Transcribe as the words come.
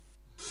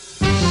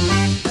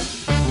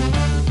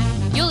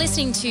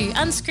listening to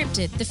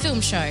Unscripted, the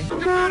film show.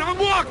 God, I'm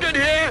walking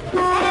here!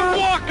 I'm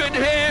walking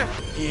here!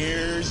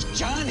 Here's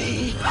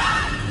Johnny.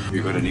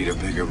 You're gonna need a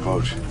bigger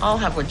boat. I'll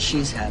have what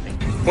she's having.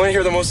 Want to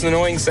hear the most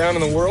annoying sound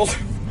in the world?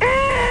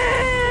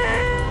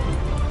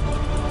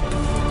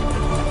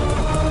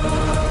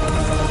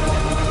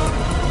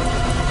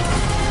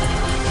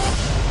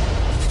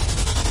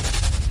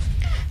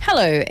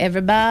 Hello,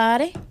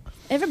 everybody.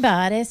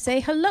 Everybody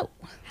say hello.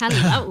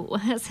 Hello.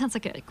 That sounds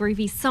like a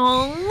groovy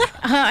song.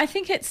 I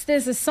think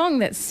there's a song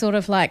that's sort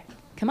of like,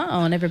 come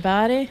on,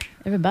 everybody.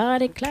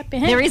 Everybody clap your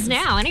hands. There is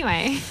now,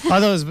 anyway. I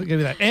thought it was going to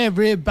be like,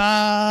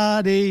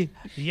 everybody,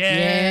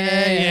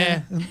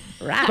 yeah.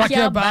 Rock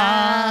your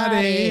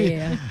body.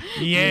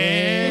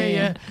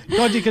 Yeah.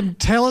 God, you can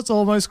tell it's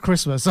almost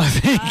Christmas, I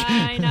think.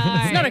 I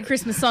know. It's not a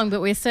Christmas song, but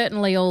we're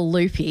certainly all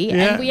loopy.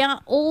 Yeah. And we are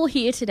all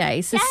here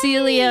today.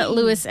 Cecilia,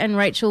 Lewis and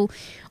Rachel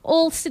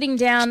all sitting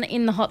down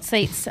in the hot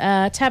seats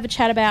to have a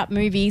chat about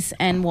movies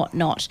and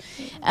whatnot.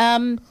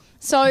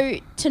 So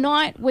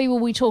tonight we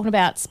will be talking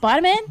about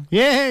Spider-Man.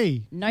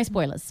 Yay. No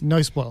spoilers.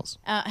 No spoilers.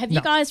 Have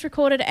you guys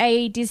recorded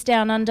a Diz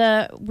Down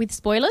Under with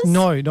spoilers?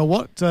 No.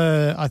 What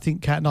I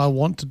think Kat and I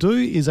want to do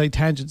is a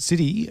Tangent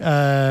City,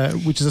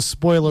 which is a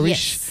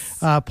spoiler-ish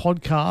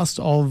podcast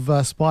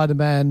of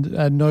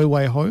Spider-Man No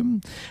Way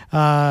Home,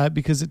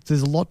 because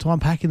there's a lot to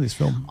unpack in this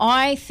film.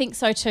 I think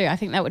so too. I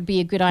think that would be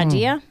a good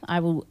idea. I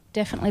will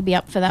definitely be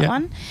up for that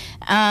one.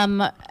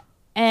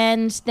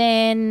 And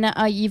then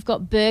you've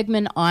got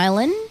Bergman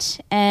Island,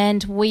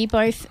 and we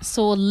both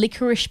saw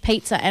Licorice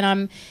Pizza, and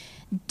I'm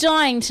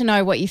dying to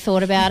know what you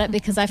thought about it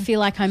because I feel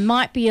like I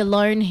might be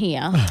alone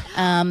here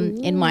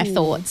in my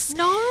thoughts.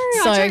 No,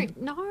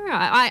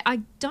 I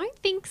don't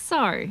think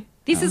so.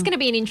 This is going to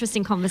be an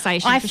interesting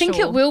conversation. I think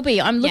sure. it will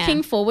be. I'm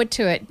looking forward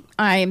to it.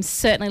 I am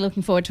certainly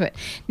looking forward to it.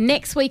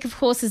 Next week, of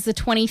course, is the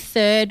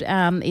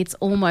 23rd. It's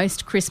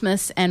almost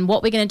Christmas. And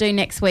what we're going to do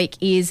next week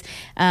is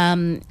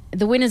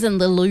the winners and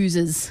the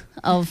losers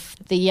of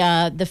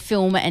the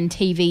film and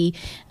TV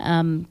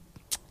and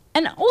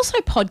also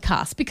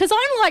podcasts, because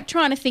I'm like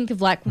trying to think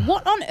of like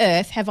what on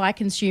earth have I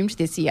consumed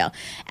this year?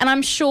 And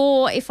I'm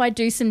sure if I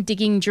do some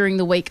digging during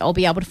the week, I'll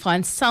be able to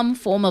find some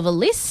form of a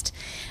list.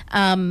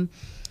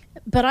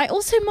 But I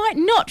also might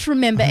not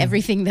remember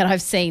everything that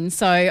I've seen.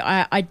 So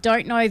I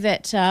don't know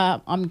that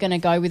I'm going to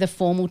go with a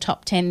formal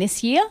top 10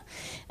 this year.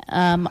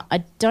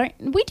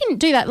 We didn't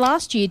do that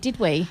last year, did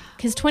we?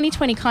 Because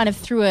 2020 kind of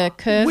threw a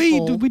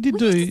curveball. We did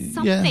do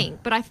something,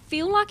 but I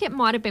feel like it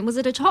might have been. Was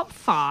it a top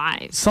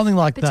 5? Something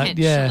like that,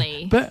 yeah.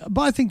 Potentially.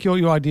 But I think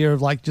your idea of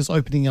like just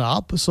opening it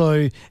up,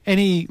 so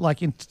any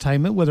like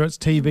entertainment, whether it's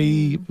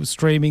TV,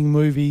 streaming,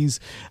 movies,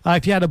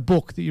 if you had a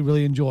book that you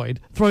really enjoyed,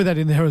 throw that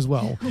in there as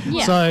well.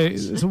 Yeah.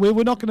 So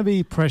we're not going to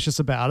be precious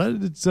about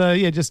it.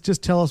 It's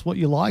just tell us what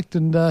you liked,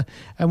 and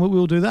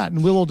we'll do that,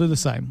 and we'll all do the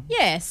same.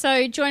 Yeah.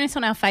 So join us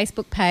on our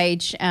Facebook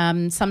page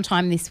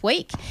sometime this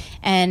week,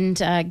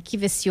 and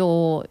give us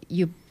your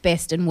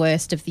best and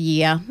worst of the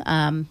year,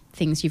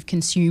 things you've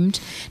consumed,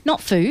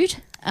 not food.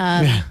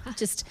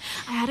 Just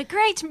I had a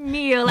great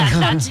meal at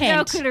that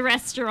Velcro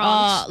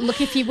restaurant. Look,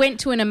 if you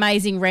went to an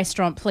amazing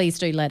restaurant, please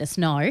do let us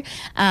know.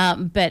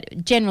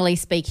 But generally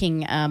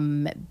speaking,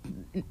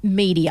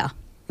 media,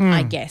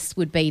 I guess,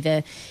 would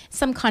be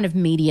some kind of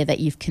media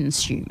that you've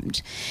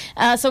consumed.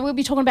 So we'll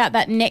be talking about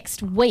that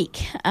next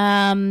week.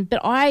 But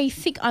I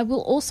think I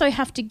will also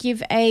have to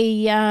give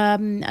a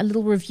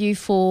little review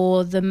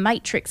for the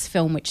Matrix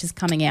film, which is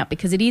coming out,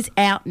 because it is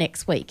out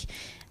next week.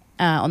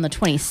 On the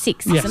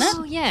 26th, isn't it?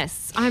 Oh,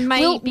 yes. I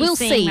may be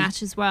seeing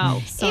that as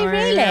well. So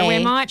really?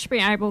 We might be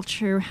able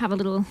to have a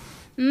little...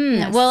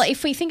 Yes. Well,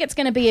 if we think it's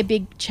going to be a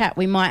big chat,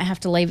 we might have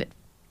to leave it.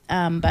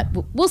 But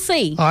we'll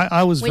see.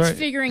 We're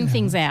figuring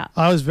things out.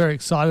 I was very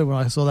excited when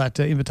I saw that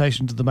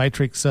invitation to the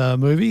Matrix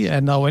movie,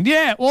 and I went,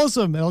 yeah,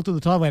 awesome. And I looked at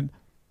the time and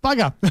went,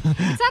 bugger. Is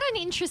that an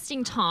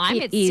interesting time?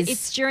 It is.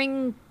 It's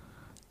during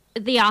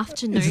the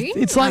afternoon.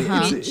 It's like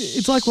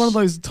it's like one of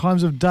those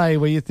times of day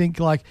where you think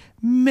like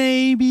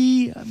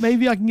maybe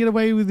I can get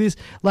away with this.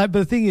 Like, but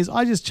the thing is,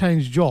 I just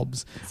changed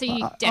jobs. So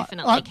you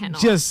definitely cannot.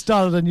 Just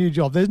started a new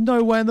job. There's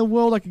no way in the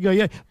world I could go.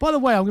 Yeah. By the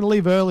way, I'm going to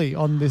leave early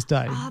on this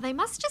day. Oh, they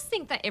must just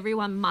think that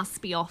everyone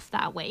must be off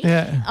that week.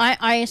 Yeah.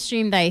 I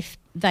assume they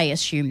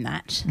assume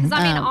that. Because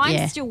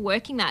I'm still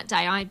working that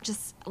day. I'm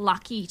just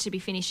lucky to be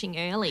finishing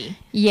early.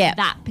 Yeah.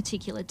 That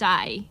particular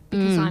day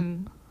because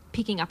I'm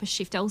picking up a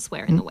shift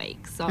elsewhere in the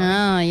week. So,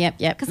 yep.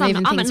 because I'm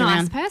a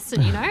nice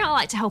person, you know. I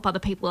like to help other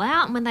people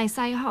out, and when they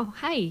say, "Oh,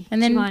 hey,"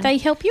 and then they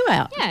help you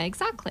out. Yeah,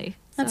 exactly.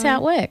 That's how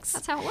it works.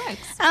 That's how it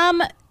works.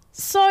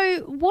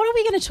 So what are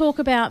we going to talk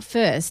about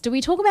first? Do we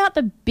talk about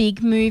the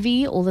big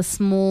movie or the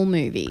small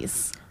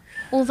movies?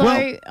 Although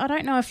Well- I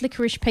don't know if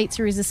Licorice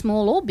Pizza is a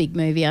small or big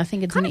movie. I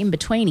think it's an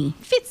in-betweeny.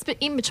 Fits but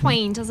in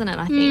between, doesn't it?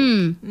 I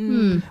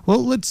think.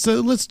 Well,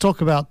 let's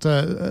talk about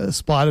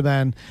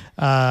Spider-Man: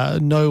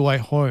 No Way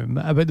Home.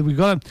 But we've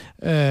got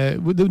we're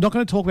not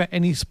going to talk about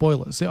any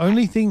spoilers. The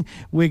only thing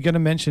we're going to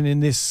mention in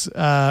this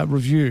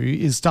review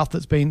is stuff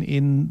that's been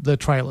in the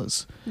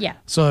trailers. Yeah.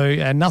 So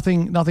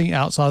nothing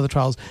outside of the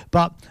trailers.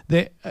 But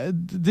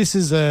this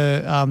is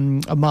a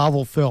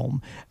Marvel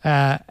film,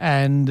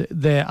 and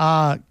there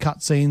are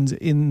cutscenes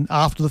in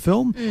after the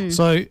film.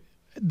 So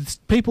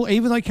people,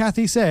 even though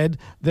Kathy said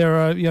there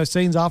are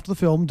scenes after the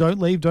film, don't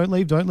leave.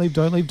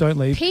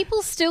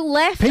 People still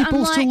left. People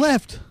I'm still like,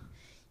 left.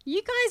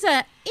 You guys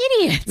are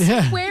idiots.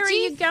 Yeah. Where are Do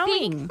you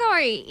going? think, though,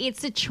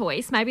 it's a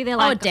choice? Maybe they're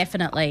Oh, like,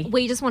 definitely.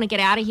 we just want to get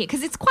out of here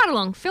because it's quite a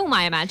long film,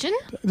 I imagine.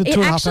 The It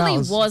 2.5 actually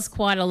hours. was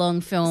quite a long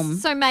film.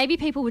 So maybe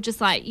people were just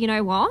like, you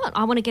know what?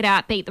 I want to get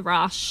out, beat the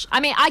rush. I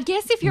mean, I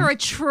guess if you're a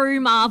true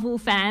Marvel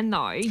fan,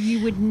 though,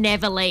 you would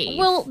never leave.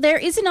 Well, there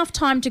is enough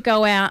time to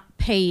go out,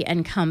 pee,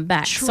 and come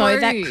back. So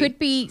that True. could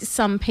be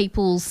some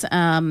people's you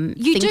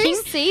thinking. do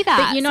see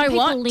that. But you know Some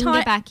what? people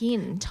linger back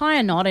in. Tie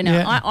a knot in it.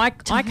 Yeah. I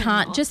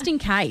can't, just in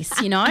case,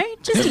 just in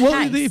Well,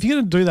 case. if you're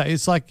going to do that,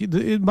 it's like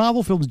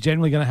Marvel films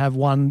generally going to have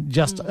one.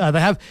 They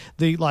have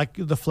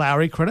the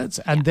flowery credits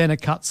and then a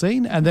cut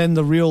scene and then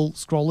the real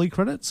scrolly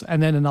credits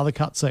and then another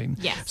cut scene.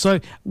 Yes. So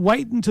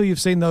wait until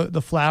you've seen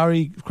the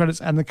flowery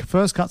credits and the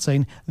first cut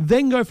scene,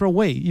 then go for a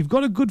wee. You've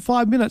got a good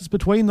 5 minutes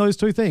between those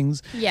two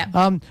things. Yeah.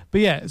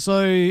 But yeah.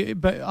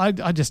 But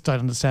I just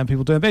don't understand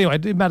people doing it. But anyway,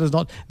 it matters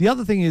not. The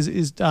other thing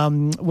is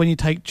when you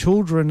take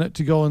children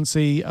to go and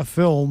see a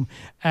film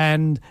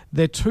and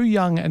they're too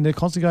young and they're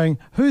constantly going,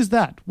 "Who's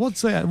that?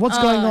 What's that? What's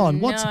going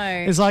on?" no.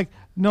 It's like,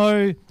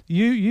 no,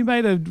 you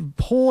made a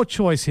poor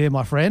choice here,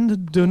 my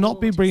friend. Do not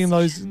be bringing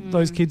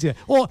those kids here.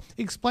 Or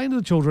explain to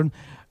the children,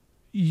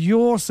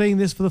 you're seeing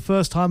this for the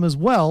first time as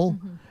well.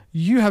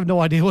 You have no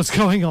idea what's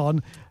going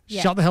on.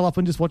 Yeah. Shut the hell up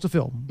and just watch the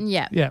film.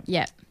 Yeah. Yeah.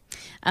 Yeah.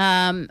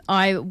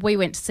 We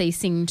went to see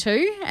Sing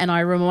 2 and I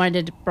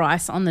reminded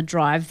Bryce on the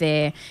drive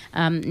there.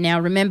 Now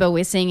remember,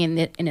 we're seeing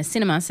in a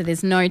cinema, so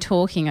there's no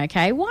talking.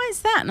 Okay, why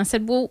is that? And I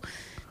said, well,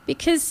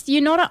 because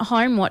you're not at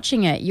home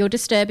watching it. You're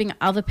disturbing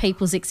other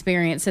people's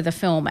experience of the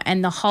film,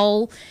 and the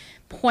whole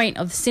point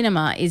of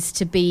cinema is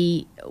to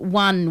be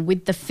one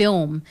with the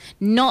film,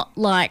 not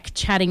like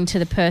chatting to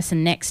the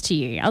person next to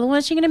you.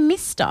 Otherwise, you're going to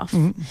miss stuff.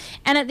 And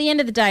at the end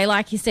of the day,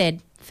 like you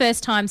said,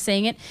 first time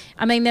seeing it,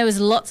 I mean, there was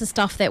lots of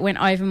stuff that went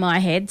over my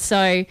head.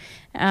 So,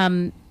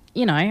 I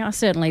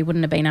certainly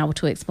wouldn't have been able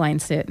to explain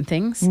certain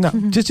things. No,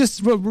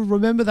 just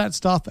remember that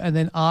stuff and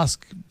then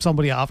ask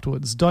somebody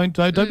afterwards. Don't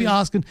be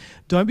asking.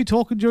 Don't be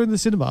talking during the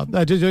cinema,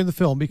 during the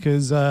film,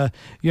 because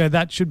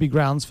that should be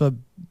grounds for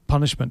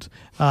punishment.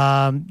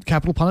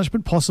 Capital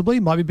punishment possibly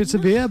might be a bit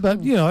severe, but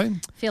I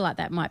feel like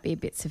that might be a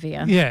bit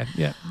severe.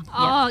 yeah.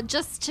 Oh,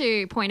 just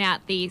to point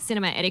out the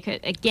cinema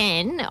etiquette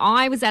again,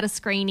 I was at a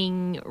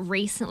screening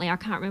recently. I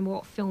can't remember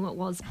what film it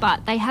was,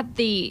 but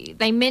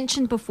they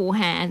mentioned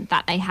beforehand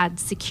that they had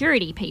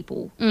security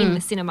people in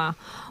the cinema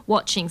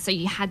watching, so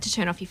you had to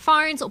turn off your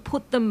phones or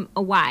put them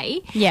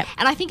away. Yep.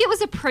 And I think it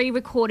was a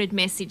pre-recorded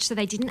message, so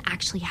they didn't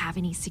actually have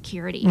any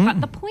security.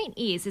 But the point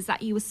is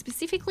that you were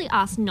specifically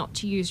asked not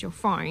to use your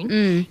phone,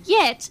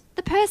 yet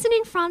the person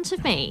in front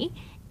of me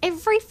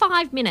every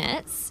 5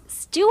 minutes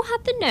still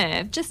had the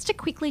nerve just to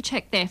quickly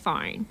check their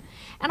phone.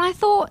 And I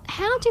thought,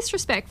 how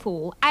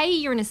disrespectful. A,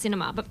 you're in a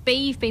cinema, but B,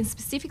 you've been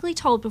specifically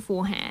told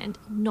beforehand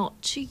not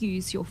to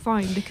use your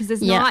phone because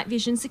there's night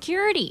vision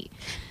security.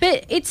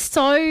 But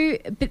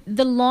but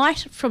the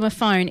light from a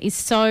phone is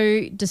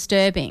so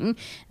disturbing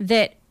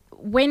that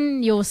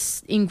when you're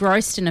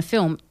engrossed in a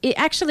film, it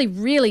actually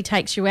really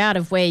takes you out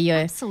of where you're.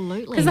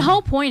 Absolutely. Because the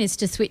whole point is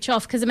to switch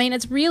off. Because, I mean,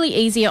 it's really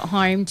easy at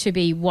home to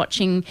be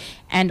watching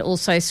and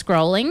also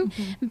scrolling.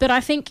 But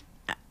I think,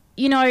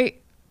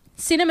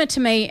 cinema to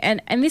me,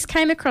 and this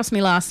came across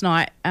me last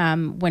night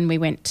when we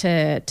went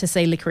to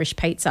see Licorice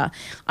Pizza.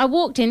 I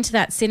walked into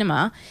that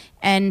cinema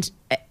and,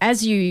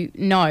 as you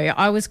know,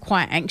 I was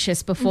quite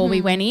anxious before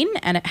we went in,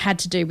 and it had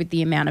to do with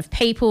the amount of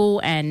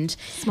people and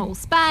Small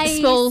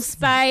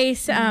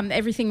space.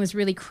 Everything was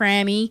really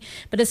crammy.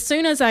 But as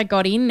soon as I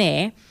got in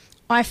there,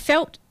 I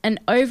felt an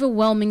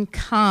overwhelming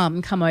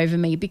calm come over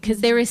me,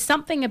 because there is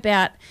something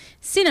about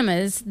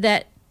cinemas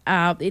that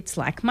it's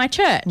like my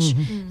church.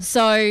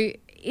 So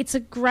it's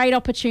a great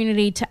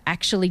opportunity to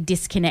actually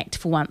disconnect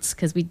for once,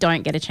 because we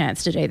don't get a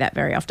chance to do that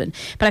very often.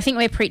 But I think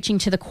we're preaching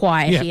to the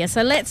choir here.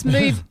 So let's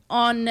move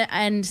on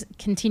and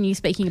continue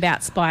speaking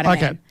about Spider-Man.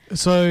 Okay,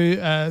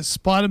 so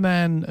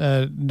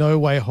Spider-Man No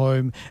Way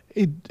Home,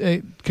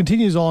 it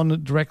continues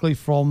on directly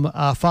from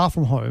Far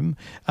From Home,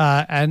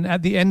 and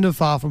at the end of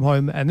Far From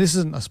Home, and this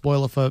isn't a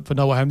spoiler for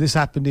No Way Home, this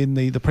happened in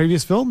the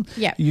previous film.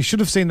 Yeah. You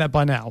should have seen that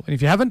by now. And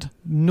if you haven't,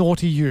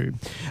 naughty you.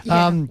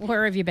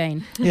 Where have you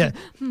been? Yeah.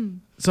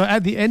 So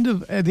at the end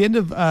of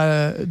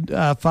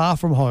Far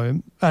From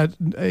Home, at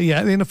the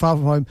end of Far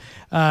From Home,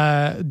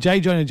 J.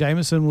 Jonah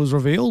Jameson was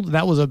revealed.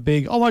 That was a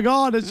big, oh my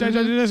God, it's J.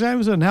 Jonah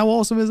Jameson. How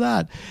awesome is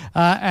that?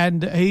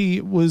 and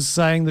he was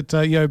saying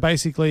that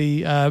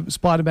basically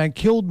Spider-Man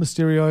killed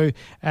Mysterio,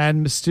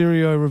 and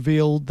Mysterio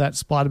revealed that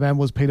Spider-Man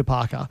was Peter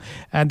Parker,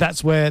 and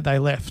that's where they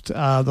left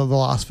the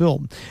last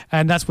film,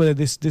 and that's where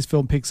this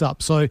film picks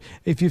up. So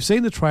if you've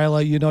seen the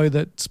trailer, you know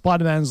that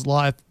Spider-Man's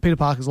life, Peter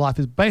Parker's life,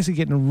 is basically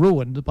getting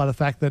ruined by the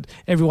fact that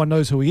everyone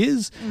knows who he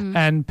is,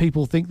 and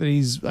people think that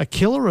he's a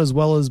killer as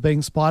well as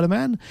being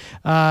Spider-Man,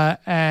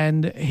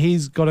 and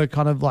he's got to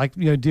kind of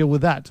deal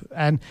with that.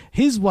 And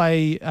his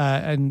way,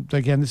 and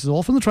again, this is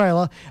all from the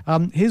trailer,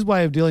 his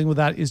way of dealing with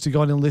that is to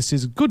go and enlist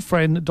his good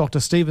friend, Dr.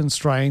 Stephen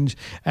Strange,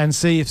 and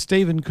see if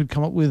Stephen could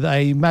come up with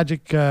a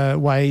magic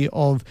way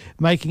of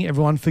making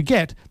everyone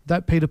forget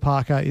that Peter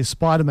Parker is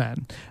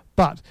Spider-Man.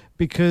 But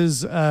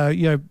because,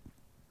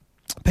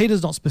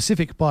 Peter's not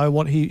specific by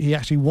what he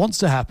actually wants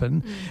to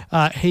happen.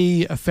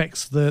 He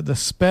affects the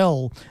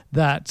spell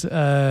that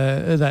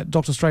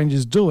Doctor Strange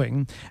is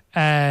doing,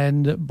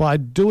 and by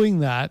doing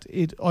that,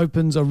 it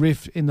opens a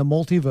rift in the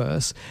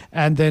multiverse,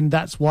 and then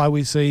that's why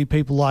we see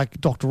people like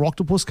Dr.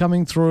 Octopus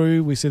coming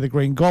through. We see the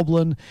Green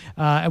Goblin,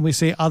 and we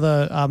see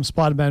other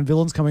Spider-Man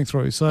villains coming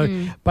through. So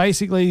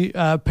basically,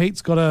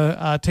 Pete's got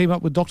to team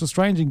up with Doctor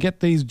Strange and get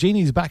these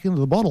genies back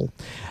into the bottle,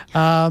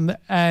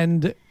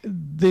 and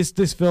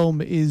this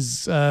film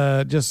is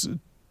just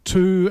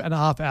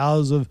 2.5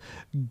 hours of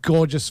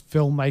gorgeous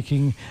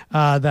filmmaking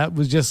that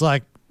was just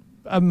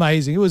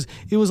amazing.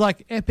 It was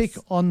like epic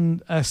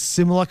on a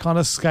similar kind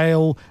of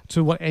scale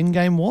to what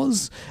Endgame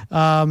was,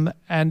 and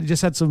it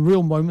just had some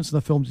real moments in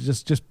the film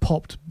that just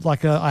popped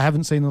I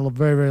haven't seen in a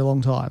very, very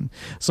long time.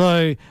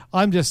 So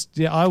I'm just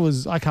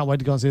I can't wait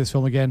to go and see this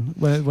film again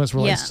when it's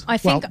released. Yeah, I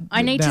think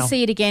I need to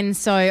see it again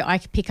so I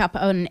can pick up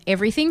on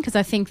everything, because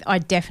I think I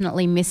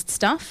definitely missed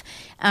stuff.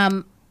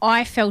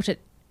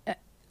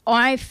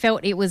 I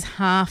felt it was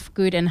half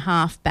good and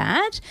half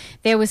bad.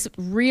 There was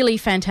really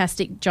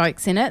fantastic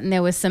jokes in it, and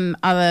there were some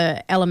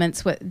other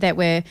elements that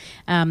were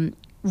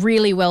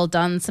really well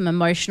done, some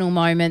emotional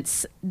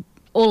moments,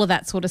 all of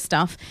that sort of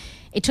stuff.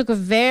 It took a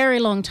very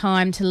long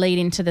time to lead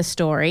into the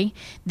story.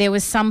 There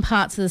was some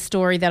parts of the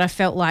story that I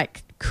felt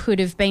like could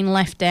have been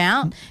left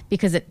out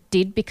because it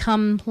did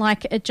become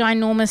like a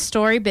ginormous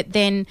story, but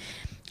then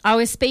I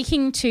was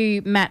speaking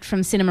to Matt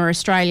from Cinema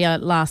Australia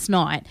last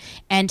night,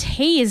 and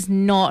he is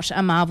not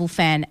a Marvel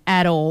fan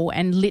at all,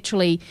 and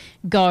literally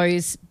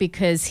goes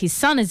because his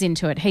son is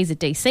into it. He's a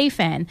DC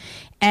fan.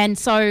 And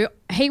so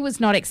he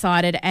was not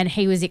excited, and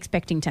he was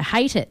expecting to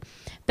hate it.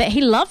 But he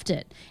loved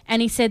it.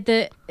 And he said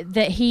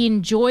that he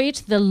enjoyed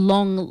the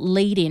long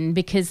lead-in,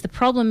 because the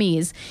problem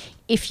is,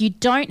 if you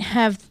don't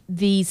have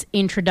these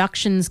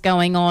introductions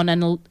going on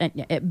and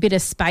a bit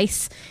of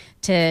space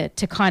to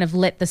kind of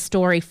let the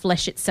story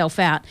flesh itself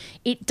out,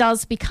 it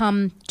does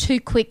become too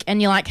quick, and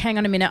you're like, hang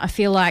on a minute, I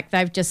feel like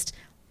they've just,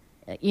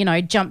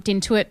 jumped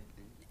into it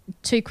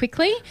too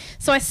quickly.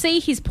 So I see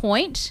his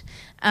point,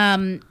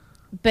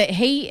 but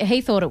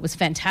he thought it was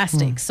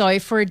fantastic. So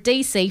for a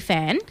DC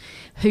fan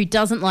who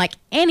doesn't like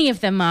any of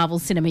the Marvel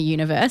Cinema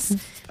Universe,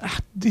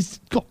 he's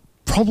got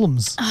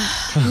problems.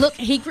 Look,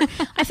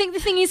 I think the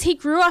thing is, he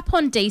grew up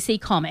on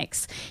DC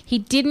Comics. He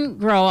didn't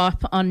grow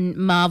up on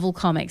Marvel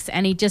Comics,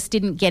 and he just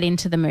didn't get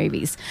into the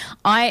movies.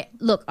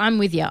 I'm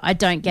with you. I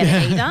don't get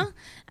it either.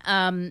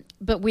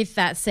 But with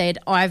that said,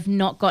 I've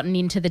not gotten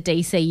into the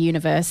DC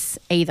universe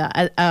either,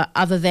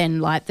 other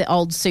than like the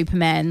old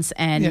Supermans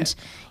and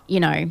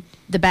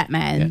the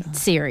Batman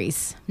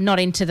series. Not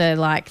into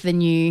the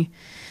new,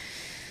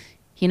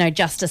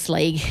 Justice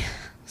League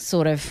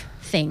sort of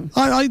thing.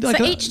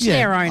 Each to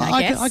their own,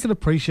 I guess. I can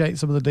appreciate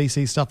some of the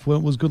DC stuff when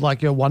it was good,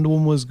 like Wonder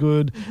Woman was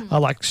good. I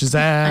like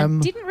Shazam.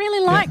 I didn't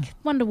really like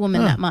Wonder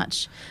Woman that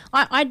much.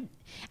 And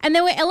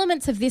there were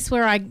elements of this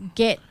where I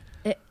get,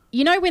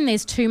 when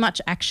there's too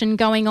much action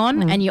going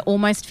on and you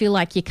almost feel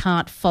like you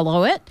can't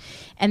follow it.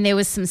 And there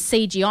was some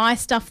CGI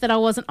stuff that I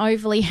wasn't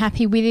overly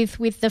happy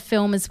with the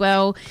film as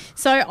well.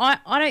 So I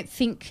don't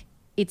think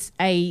it's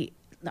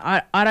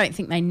I don't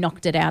think they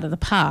knocked it out of the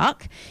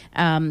park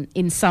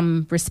in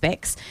some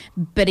respects,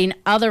 but in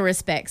other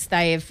respects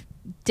they have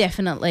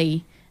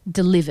definitely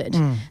delivered.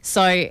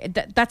 So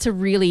that's a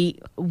really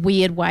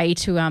weird way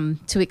to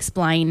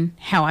explain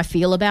how I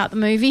feel about the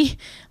movie,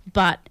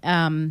 but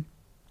I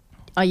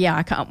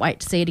can't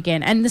wait to see it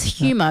again. And the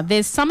humour,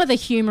 there's some of the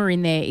humour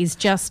in there is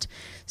just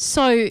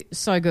so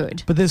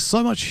good. But there's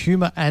so much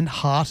humour and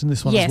heart in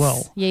this one as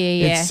well.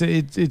 Yeah.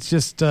 It's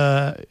just,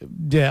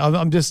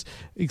 I'm just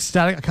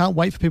ecstatic. I can't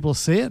wait for people to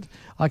see it.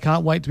 I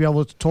can't wait to be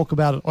able to talk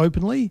about it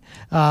openly.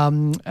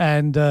 But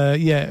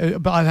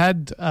I've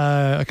had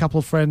a couple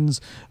of friends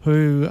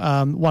who,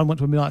 one went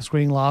to a midnight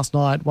screening last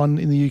night, one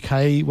in the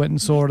UK went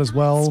and saw it as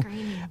well.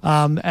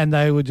 And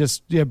they were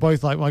just,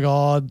 both like, my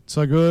God,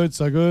 so good.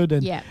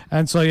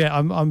 And so,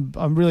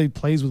 I'm really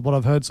pleased with what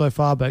I've heard so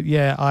far. But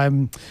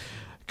I'm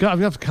going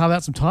to have to carve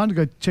out some time to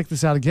go check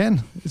this out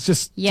again. It's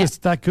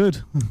just that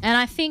good. And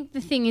I think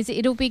the thing is,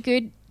 it'll be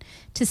good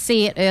to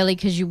see it early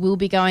because you will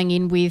be going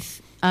in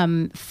with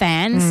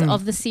fans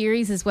of the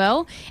series as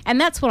well. And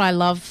that's what I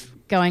love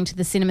going to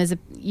the cinemas.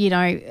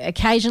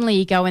 Occasionally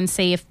you go and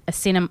see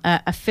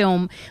a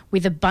film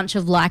with a bunch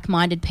of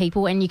like-minded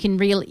people, and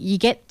you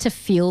get to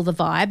feel the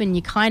vibe, and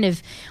you kind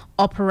of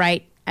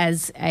operate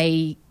as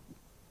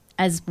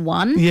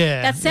one.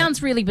 Yeah. That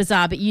sounds really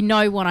bizarre, but you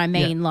know what I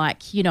mean. Yeah.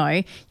 Like,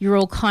 you're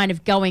all kind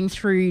of going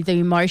through the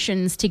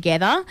emotions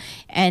together,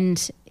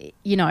 and,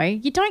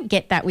 you don't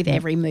get that with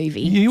every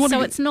movie.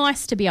 So it's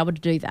nice to be able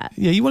to do that.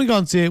 Yeah, you want to go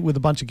and see it with a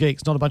bunch of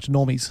geeks, not a bunch of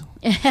normies.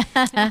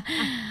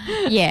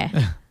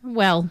 Yeah.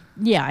 Well,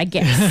 yeah, I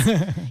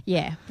guess.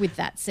 Yeah, with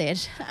that said.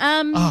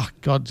 Oh,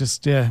 God,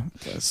 yeah.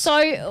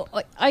 So,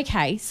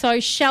 okay, so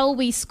shall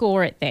we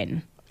score it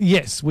then?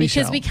 Yes, we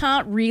shall. Because we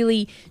can't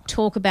really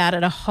talk about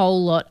it a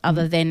whole lot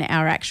other than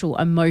our actual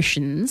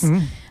emotions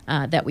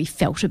that we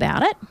felt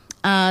about it.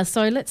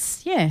 So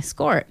let's,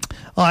 score it.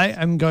 I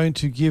am going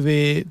to give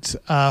it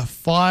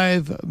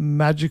 5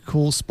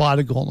 magical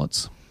spider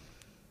gauntlets.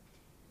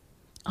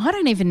 I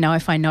don't even know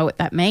if I know what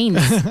that means.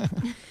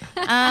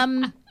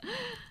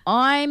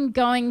 I'm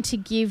going to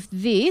give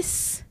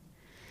this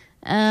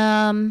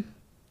 4...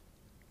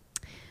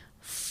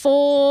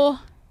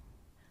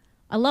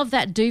 I love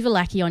that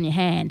Duvalaki on your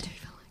hand.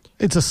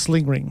 It's a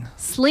sling ring.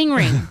 Sling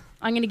ring.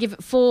 I'm going to give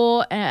it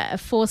 4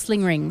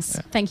 sling rings.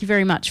 Yeah. Thank you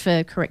very much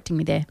for correcting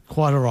me there.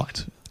 Quite all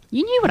right.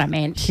 You knew what I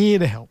meant. Here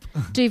to help.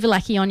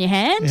 Duvalaki on your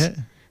hand. Yeah.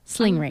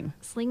 Sling ring.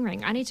 Sling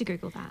ring. I need to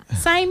Google that.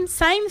 Same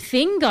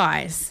thing,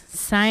 guys.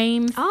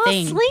 Same thing. Oh,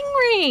 sling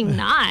ring.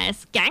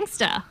 Nice.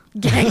 Gangster.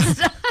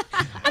 I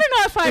don't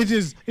know if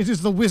It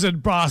is the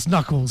wizard brass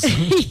knuckles.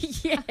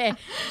 Yeah.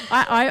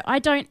 I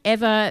don't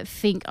ever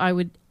think I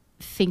would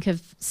think of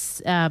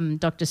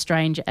Doctor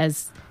Strange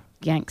as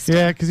gangster.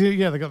 Yeah, because they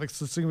got the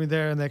sling ring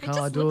there and they're kind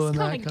of like doing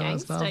that kind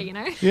of stuff.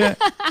 Yeah.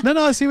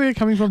 No, I see where you're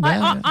coming from there.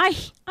 I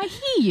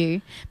hear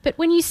you, but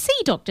when you see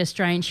Doctor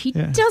Strange, he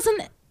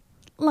doesn't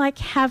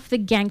have the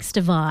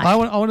gangster vibe. I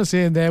want to see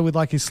him there with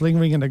his sling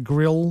ring and a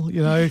grill,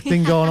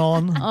 thing going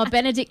on. Oh,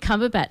 Benedict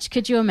Cumberbatch,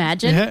 could you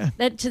imagine? Yeah.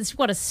 That's just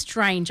what a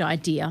strange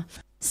idea.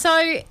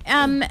 So,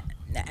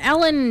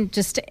 Alan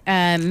just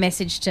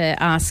messaged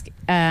to ask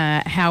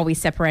how are we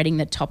separating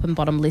the top and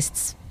bottom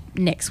lists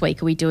next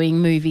week? Are we doing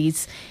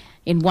movies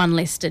in one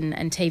list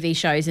and TV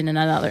shows in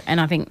another? And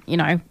I think,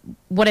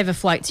 whatever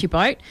floats your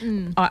boat.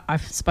 I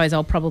suppose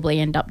I'll probably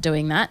end up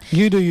doing that.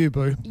 You do you,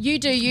 boo. You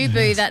do you,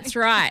 boo, that's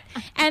right.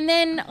 And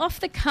then off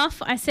the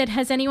cuff, I said,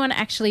 has anyone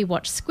actually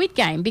watched Squid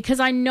Game? Because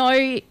I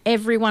know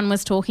everyone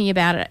was talking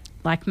about it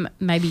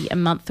maybe a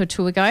month or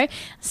two ago.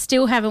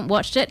 Still haven't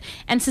watched it.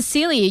 And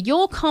Cecilia,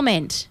 your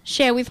comment,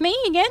 share with me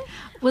again.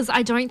 Was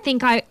I don't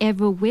think I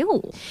ever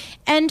will.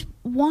 And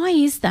why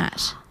is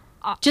that?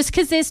 Just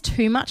because there's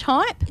too much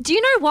hype? Do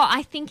you know what?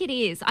 I think it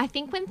is. I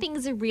think when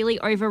things are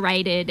really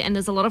overrated and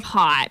there's a lot of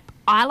hype,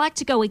 I like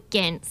to go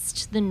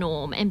against the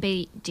norm and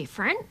be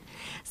different.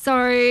 So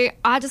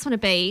I just want to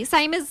be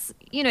same as,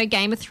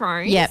 Game of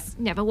Thrones. Yep.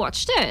 Never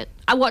watched it.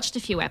 I watched a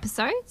few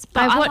episodes.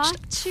 But I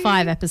watched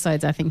 5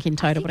 episodes, I think, in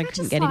total, but I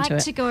couldn't get into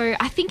it.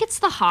 I think it's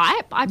the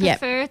hype. I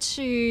prefer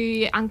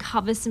to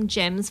uncover some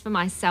gems for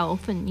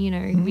myself and,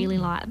 really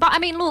like. But I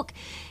mean, look,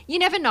 you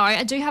never know.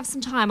 I do have some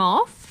time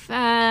off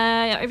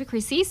over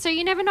Chrissy, so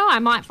you never know. I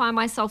might find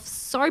myself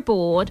so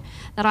bored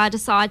that I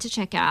decide to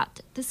check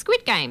out the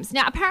Squid Games.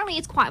 Now, apparently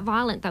it's quite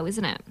violent though,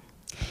 isn't it?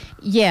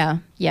 Yeah.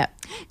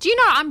 Do you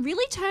know, I'm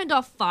really turned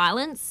off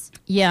violence.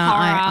 Yeah,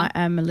 horror. I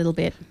am a little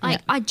bit.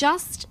 I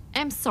just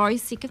am so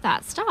sick of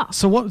that stuff.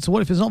 So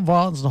what if it's not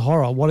violence and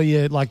horror? What are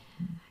you like?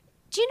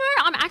 Do you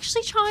know, I'm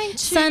actually trying to...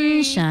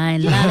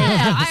 Sunshine.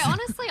 Yeah,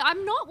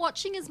 I'm not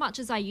watching as much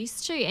as I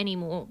used to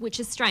anymore, which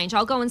is strange.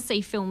 I'll go and see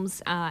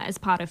films as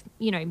part of,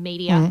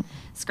 media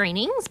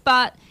screenings.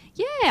 But,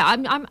 yeah,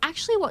 I'm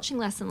actually watching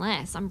less and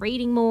less. I'm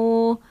reading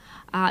more,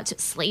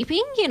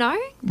 sleeping,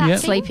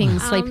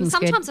 Sleeping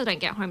sometimes I don't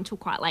get home till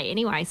quite late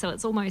anyway, so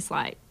it's almost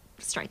like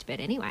straight to bed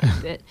anyway.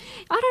 But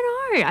I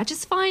don't know. I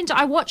just find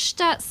I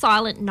watched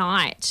Silent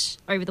Night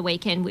over the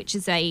weekend, which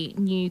is a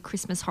new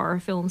Christmas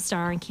horror film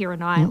starring Keira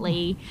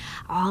Knightley,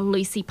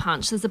 Lucy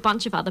Punch. There's a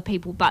bunch of other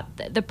people, but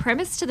the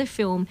premise to the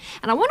film,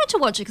 and I wanted to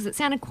watch it because it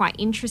sounded quite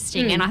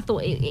interesting, and I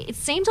thought it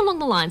seemed along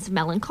the lines of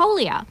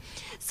Melancholia.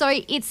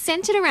 So it's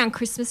centered around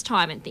Christmas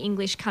time at the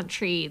English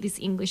country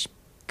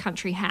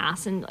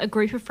house, and a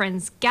group of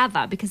friends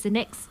gather because the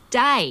next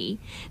day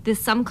there's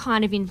some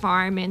kind of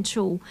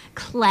environmental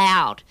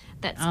cloud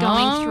that's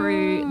going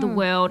through the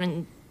world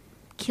and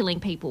killing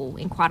people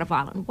in quite a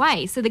violent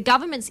way. So the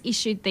government's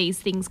issued these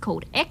things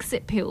called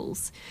exit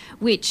pills,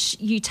 which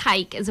you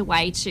take as a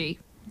way to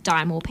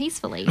die more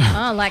peacefully.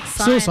 Oh, like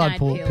suicide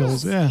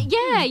pills.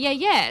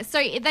 Yeah.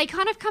 So they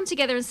kind of come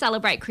together and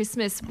celebrate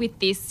Christmas with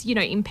this,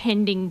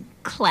 impending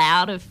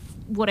cloud of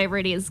whatever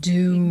it is,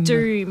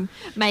 doom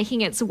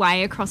making its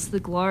way across the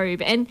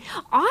globe. And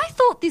I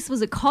thought this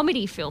was a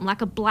comedy film,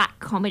 like a black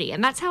comedy,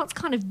 and that's how it's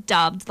kind of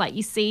dubbed. Like,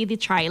 you see the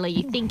trailer,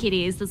 you think it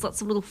is, there's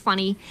lots of little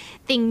funny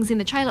things in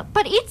the trailer,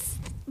 but it's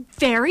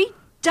very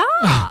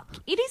dark.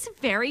 It is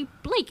very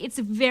bleak. It's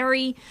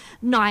very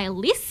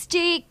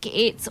nihilistic.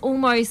 It's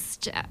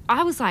almost,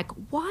 I was like,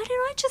 why did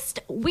I just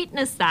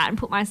witness that and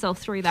put myself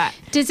through that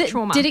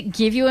trauma? Did it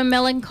give you a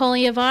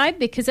melancholia vibe?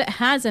 Because it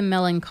has a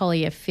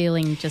melancholia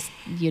feeling, just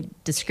your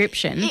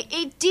description.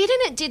 It did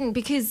and it didn't,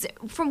 because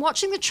from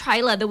watching the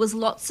trailer, there was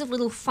lots of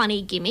little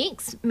funny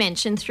gimmicks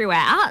mentioned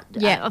throughout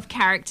of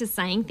characters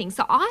saying things.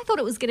 So I thought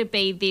it was going to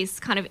be this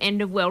kind of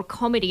end-of-world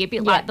comedy, a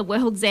bit like The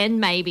World's End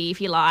maybe,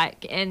 if you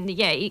like. And,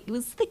 it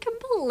was the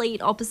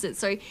complete opposite.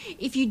 So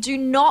if you do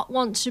not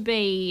want to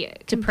be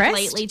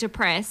completely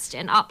depressed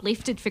and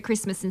uplifted for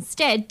Christmas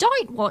instead,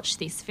 don't watch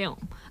this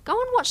film. Go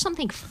and watch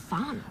something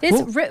fun.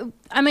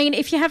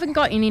 If you haven't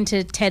gotten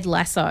into Ted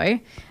Lasso,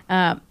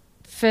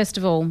 first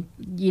of all,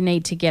 you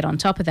need to get on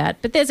top of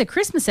that. But there's a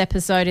Christmas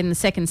episode in the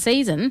second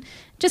season.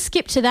 Just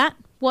skip to that.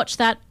 Watch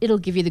that. It'll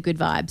give you the good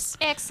vibes.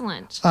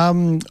 Excellent.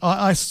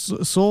 I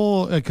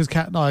saw, because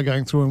Kat and I are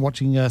going through and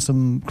watching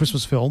some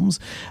Christmas films,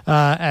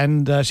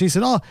 and she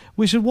said,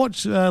 we should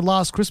watch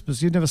Last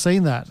Christmas. You've never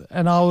seen that.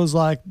 And I was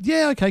like,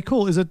 yeah, okay,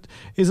 cool. Is it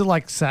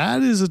like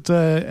sad? Is it?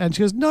 And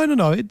she goes,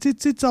 no.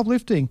 It's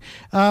uplifting.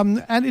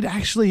 And it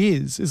actually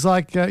is. It's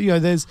like,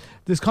 there's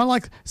kind of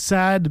like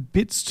sad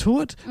bits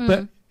to it,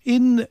 but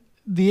in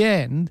the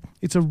end,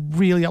 it's a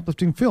really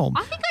uplifting film.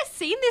 I think I've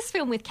seen this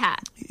film with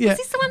Kat. Yeah. Is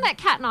this the one that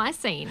Kat and I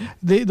seen?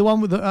 The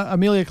one with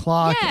Amelia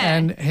Clarke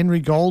and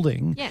Henry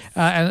Golding. Yes.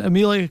 And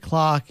Amelia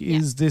Clarke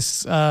is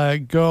this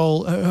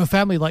girl, her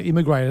family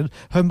immigrated.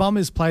 Her mum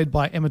is played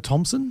by Emma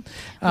Thompson.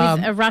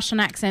 With a Russian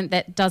accent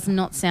that does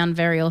not sound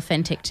very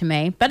authentic to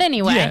me. But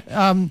anyway.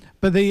 Yeah.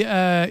 But they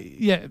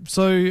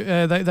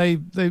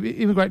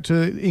immigrate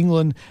to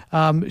England.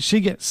 She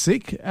gets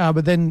sick,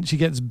 but then she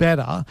gets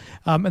better.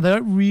 And they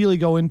don't really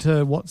go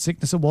into what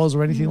sickness it was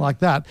or anything like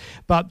that.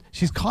 But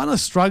she's kind of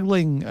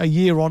struggling a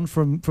year on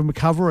from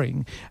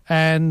recovering.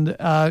 And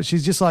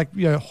she's just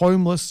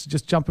homeless,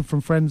 just jumping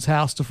from friend's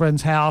house to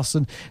friend's house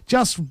and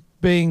just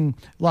being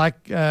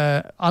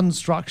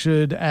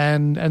unstructured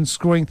and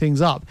screwing things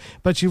up.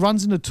 But she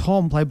runs into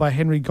Tom, played by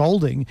Henry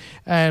Golding,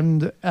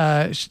 and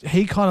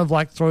he kind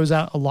of throws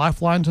out a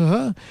lifeline to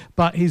her,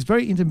 but he's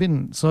very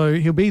intermittent. So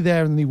he'll be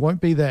there and he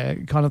won't be there,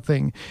 kind of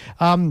thing.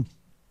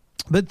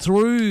 But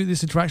through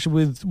this interaction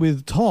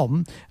with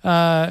Tom,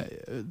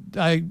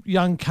 a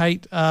young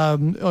Kate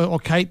or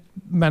Kate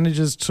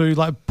manages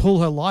to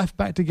pull her life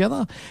back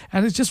together,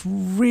 and it's just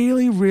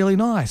really, really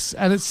nice.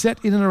 And it's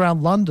set in and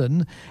around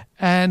London,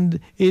 and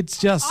it's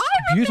just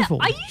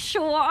beautiful. Are you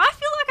sure? I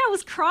feel like I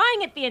was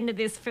crying at the end of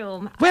this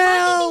film. Well,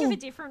 am I thinking of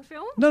a different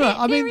film?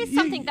 No, there is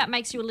something that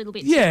makes you a little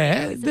bit teary.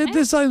 Yeah,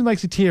 there's something that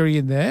makes you teary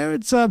in there.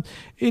 It's I've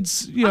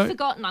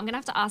forgotten. I'm going to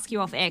have to ask you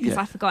off air because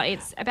I forgot.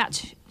 It's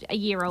about a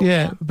year old.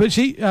 Yeah, now. but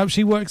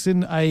she works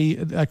in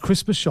a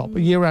Christmas shop,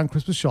 a year-round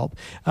Christmas shop,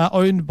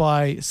 owned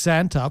by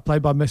Santa,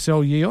 played by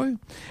Michelle Yeoh,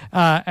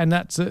 and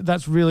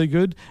that's really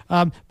good.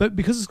 But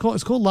because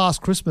it's called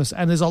Last Christmas,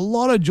 and there's a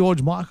lot of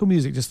George Michael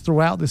music just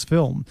throughout this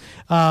film,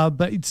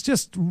 but it's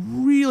just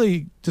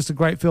really just a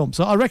great film.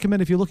 So I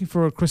recommend if you're looking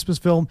for a Christmas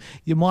film,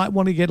 you might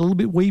want to get a little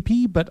bit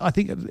weepy, but I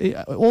think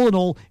all in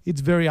all,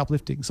 it's very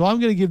uplifting. So I'm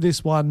going to give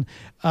this one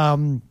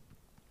 4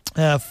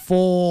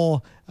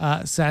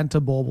 Santa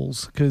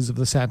baubles because of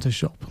the Santa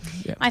shop.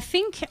 Yeah. I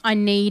think I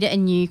need a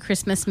new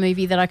Christmas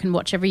movie that I can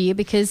watch every year,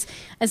 because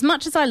as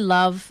much as I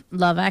love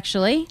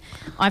Actually,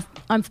 I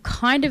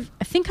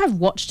think I've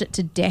watched it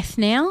to death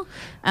now,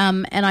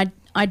 and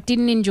I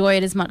didn't enjoy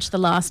it as much the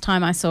last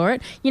time I saw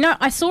it.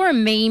 I saw a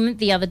meme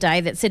the other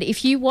day that said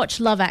if you watch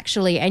Love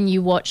Actually and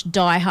you watch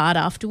Die Hard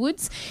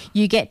afterwards,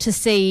 you get to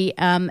see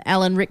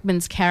Alan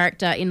Rickman's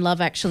character in Love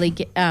Actually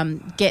get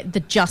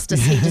the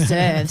justice he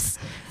deserves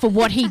for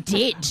what he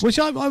did. Which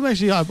I'm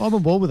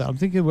on board with that. I'm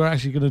thinking we're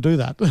actually going to do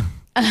that.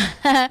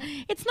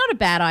 It's not a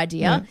bad idea.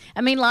 Yeah.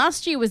 I mean,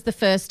 last year was the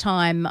first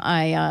time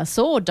I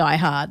saw Die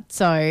Hard,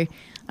 so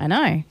I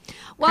know.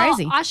 Well,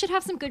 Crazy. I should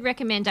have some good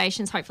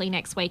recommendations hopefully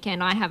next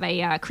weekend. I have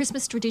a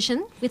Christmas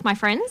tradition with my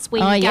friends. We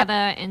gather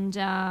and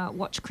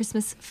watch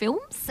Christmas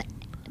films,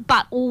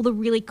 but all the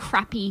really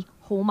crappy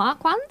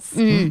Hallmark ones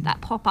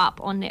that pop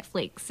up on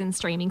Netflix and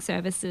streaming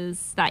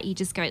services that you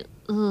just go,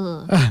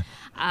 ugh.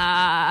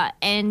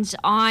 And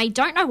I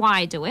don't know why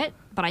I do it,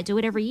 but I do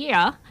it every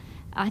year.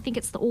 I think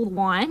it's all the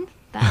wine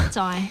that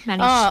I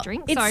manage to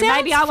drink. It so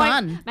sounds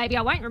maybe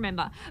I won't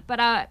remember.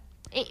 But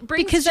it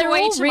brings because joy they're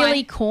all to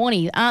really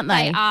corny, aren't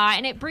they? They are,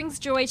 and it brings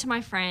joy to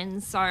my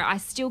friends. So I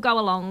still go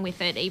along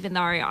with it, even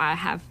though I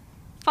have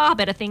far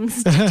better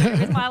things to do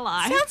with my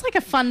life. Sounds like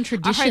a fun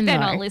tradition. I hope they're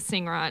not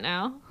listening right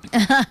now.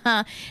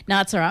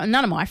 No, it's all right.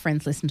 None of my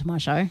friends listen to my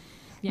show.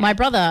 Yeah. My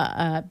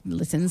brother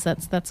listens.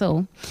 That's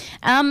all.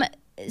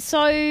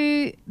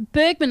 So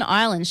Bergman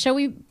Island. Shall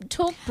we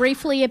talk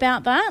briefly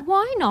about that?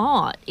 Why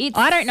not?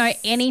 I don't know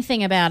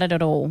anything about it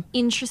at all.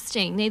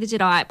 Interesting. Neither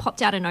did I. It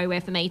popped out of nowhere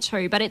for me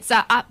too. But it's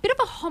a bit of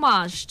a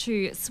homage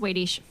to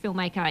Swedish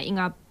filmmaker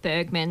Ingmar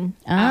Bergman.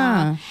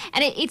 And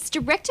it's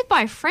directed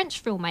by a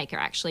French filmmaker,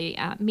 actually,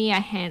 Mia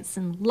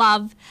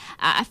Hansen-Love.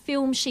 A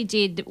film she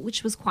did,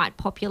 which was quite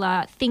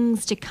popular,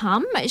 Things to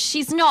Come.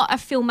 She's not a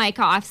filmmaker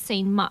I've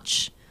seen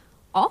much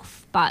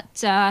of,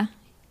 but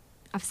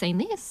I've seen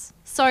this.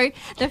 So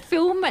the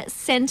film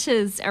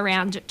centres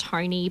around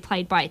Tony,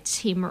 played by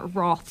Tim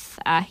Roth.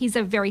 He's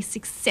a very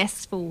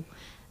successful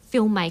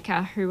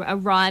filmmaker who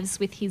arrives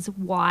with his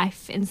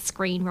wife and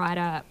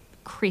screenwriter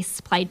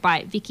Chris, played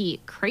by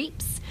Vicky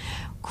Krieps,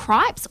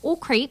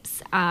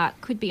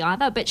 could be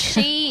either. But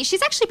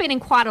she's actually been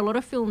in quite a lot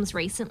of films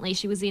recently.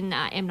 She was in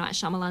M. Night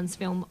Shyamalan's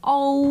film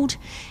Old.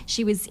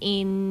 She was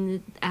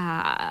in,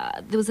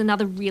 there was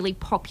another really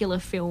popular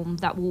film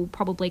that will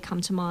probably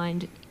come to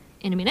mind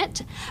in a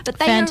minute. But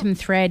Phantom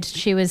Thread.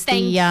 She was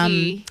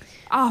you.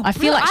 Oh, I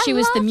feel like she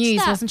was the loved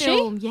muse, that wasn't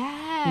film. she?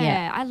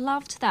 Yeah, I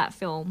loved that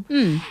film.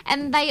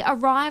 And they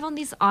arrive on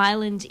this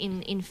island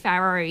in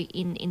Faro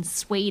in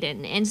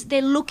Sweden, and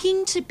they're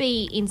looking to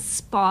be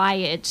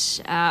inspired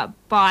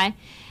by,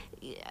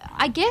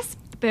 I guess,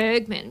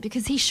 Bergman,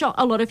 because he shot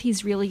a lot of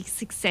his really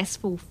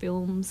successful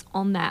films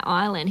on that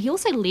island. He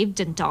also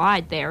lived and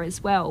died there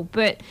as well.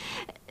 But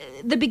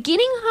the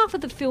beginning half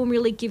of the film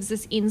really gives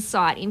us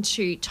insight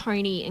into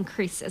Tony and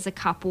Chris as a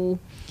couple,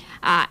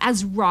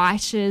 as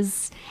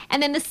writers.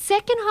 And then the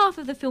second half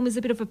of the film is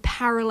a bit of a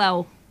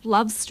parallel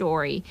love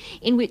story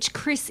in which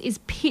Chris is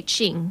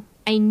pitching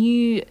a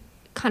new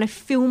kind of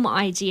film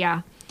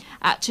idea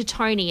to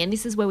Tony. And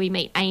this is where we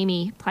meet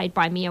Amy, played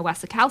by Mia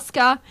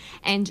Wasikowska,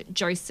 and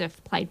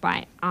Joseph, played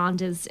by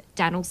Anders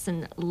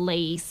Danielsen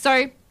Lee.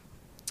 So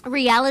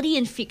reality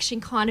and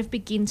fiction kind of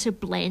begin to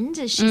blend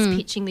as she's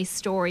pitching this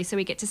story, so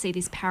we get to see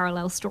this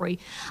parallel story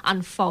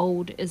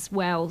unfold as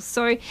well.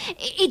 So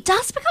it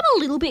does become a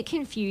little bit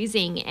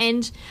confusing,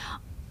 and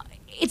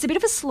it's a bit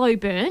of a slow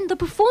burn. The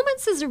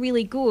performances are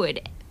really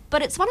good,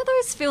 but it's one of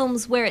those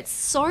films where it's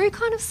so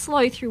kind of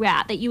slow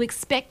throughout that you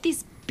expect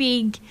this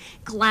big,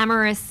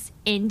 glamorous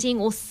ending,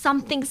 or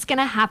something's going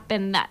to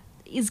happen that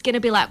is going to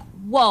be like,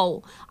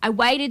 whoa, I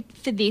waited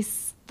for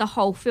this the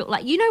whole film.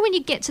 Like, you know, when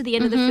you get to the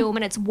end of the film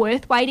and it's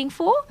worth waiting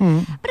for,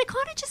 but it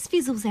kind of just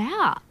fizzles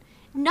out.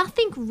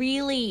 Nothing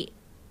really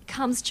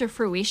comes to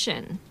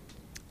fruition.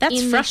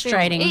 That's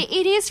frustrating.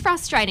 It is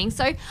frustrating.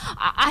 So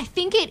I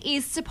think it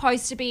is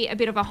supposed to be a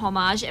bit of a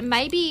homage, and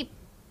maybe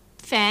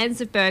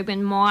fans of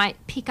Bergman might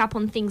pick up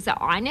on things that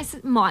I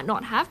might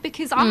not have,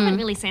 because I haven't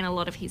really seen a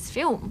lot of his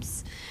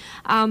films.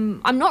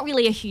 I'm not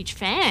really a huge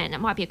fan. It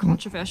might be a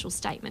controversial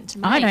statement to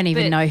make. I don't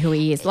even know who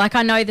he is. Like,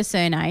 I know the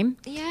surname.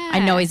 Yeah. I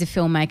know he's a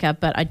filmmaker,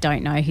 but I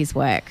don't know his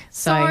work.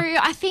 So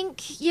I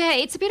think,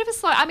 it's a bit of a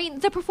slow... I mean,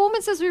 the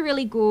performances were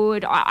really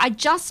good. I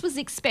just was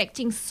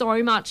expecting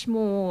so much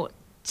more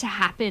to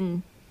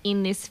happen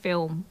in this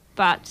film.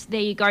 But there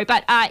you go.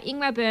 But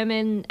Ingmar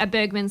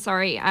Bergman,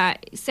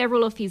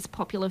 several of his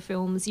popular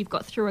films, you've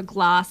got Through a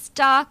Glass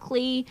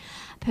Darkly,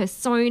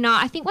 Persona.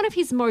 I think one of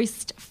his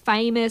most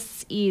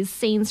famous is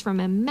Scenes from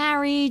a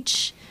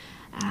Marriage.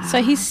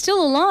 so he's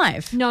still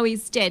alive? No,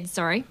 he's dead,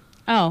 sorry.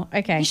 Oh,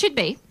 okay. He should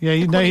be. Yeah,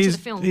 you know, according to the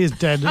film. he is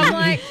dead. I'm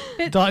like,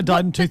 but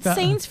died in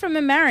 2000. Scenes from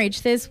a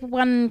Marriage, there's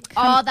one...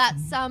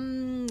 That's a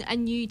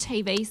new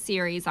TV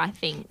series, I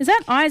think. Is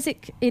that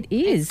Isaac? It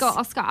is. It's got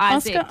Oscar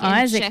Isaac and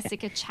Isaac.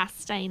 Jessica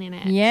Chastain in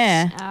it.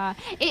 Yeah.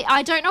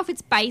 I don't know if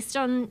it's based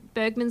on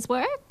Bergman's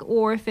work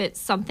or if it's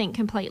something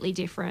completely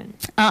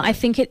different. I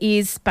think it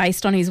is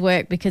based on his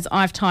work, because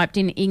I've typed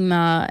in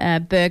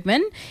Ingmar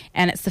Bergman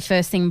and it's the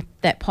first thing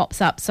that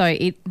pops up. So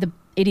it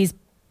is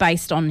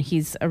based on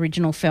his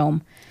original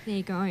film. There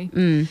you go.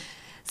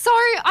 So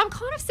I'm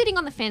kind of sitting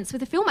on the fence with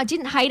the film. I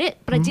didn't hate it,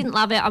 but I didn't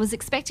love it. I was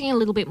expecting a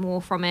little bit more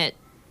from it.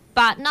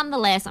 But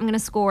nonetheless, I'm going to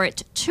score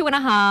it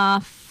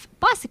 2.5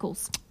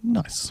 bicycles.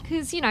 Nice.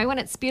 Because, you know, when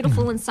it's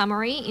beautiful and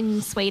summery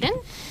in Sweden,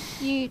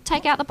 you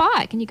take out the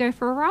bike and you go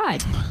for a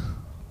ride.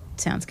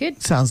 Sounds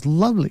good. Sounds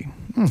lovely.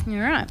 All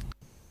right.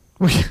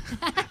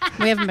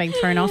 We haven't been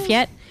thrown off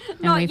yet,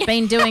 and Not we've yet.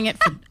 and doing it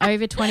for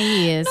over 20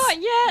 years. Not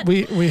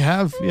yet. We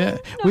have, yeah.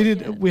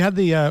 We had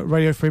the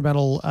Radio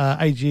Fremantle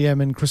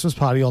AGM and Christmas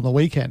party on the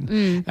weekend,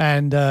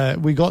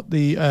 and we got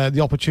the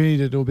opportunity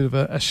to do a bit of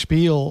a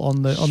spiel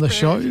on the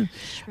show, it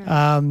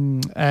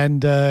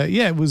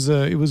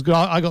was good.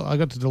 I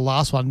got to do the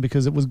last one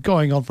because it was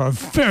going on for a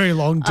very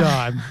long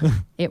time.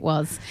 It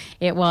was.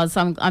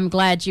 I'm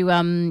glad you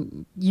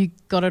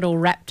got it all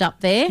wrapped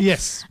up there.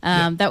 Yes.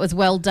 That was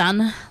well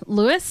done,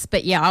 Lewis.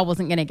 But yeah, I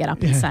wasn't going to get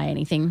up and say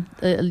anything.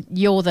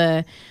 You're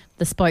the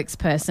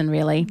spokesperson,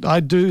 really. I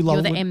do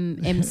love You're the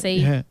it. MC.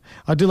 Yeah,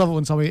 I do love it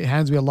when somebody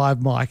hands me a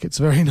live mic. It's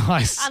very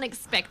nice.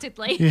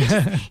 Unexpectedly.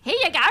 Just, here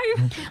you go.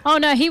 Oh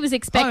no, he was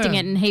expecting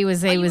it, and he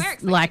was you were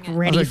expecting like it.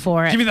 ready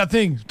for it. Give me that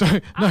thing.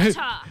 I'm gonna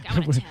talk.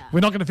 We're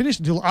not going to finish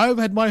until I've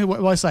had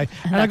my say.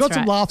 And I got That's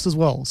some right. laughs as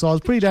well. So I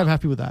was pretty damn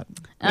happy with that.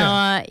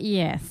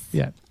 Yes.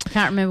 Yeah.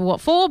 Can't remember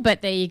what for,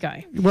 but there you go.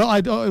 Well,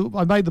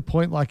 I made the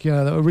point, like,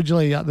 that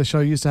originally the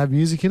show used to have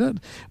music in it,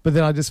 but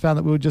then I just found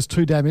that we were just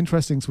too damn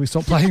interesting, so we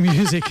stopped playing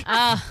music.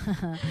 Yeah,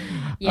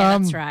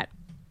 that's right.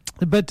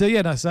 But so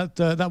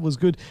that was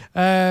good.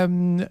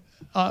 And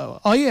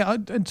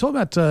talking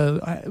about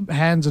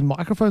hands and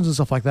microphones and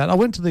stuff like that. I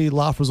went to the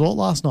Laugh Resort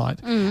last night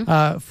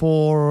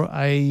for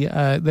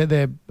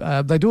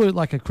they do it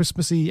like a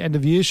Christmassy end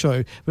of year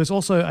show, but it's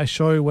also a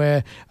show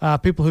where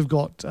people who've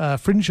got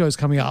fringe shows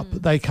coming up,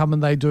 they come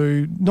and they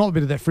do not a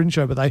bit of their fringe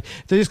show, but they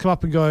just come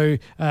up and go,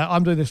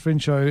 I'm doing this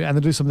fringe show, and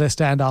they do some of their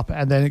stand up,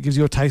 and then it gives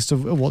you a taste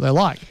of what they're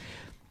like.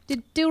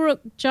 Did Dilruk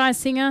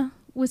Jayasinghe,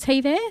 was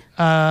he there?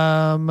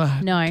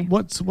 No.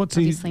 What's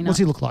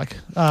he look like?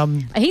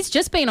 He's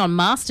just been on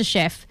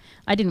MasterChef.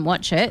 I didn't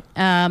watch it.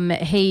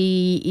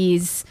 He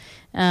is,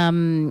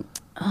 and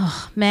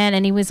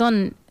he was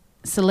on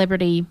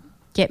Celebrity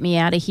Get Me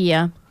Out of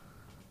Here.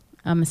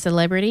 I'm a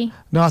Celebrity.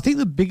 No, I think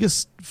the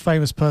biggest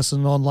famous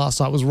person on last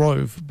night was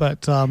Rove,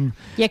 but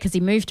because he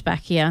moved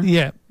back here.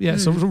 Yeah.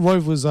 So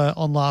Rove was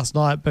on last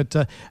night, but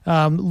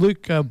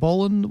Luke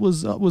Boland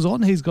was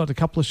on. He's got a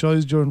couple of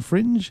shows during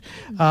Fringe,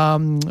 it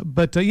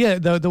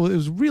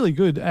was really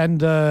good. And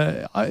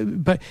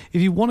but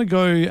if you want to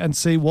go and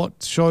see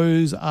what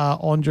shows are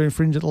on during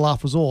Fringe at the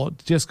Laugh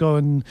Resort, just go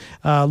and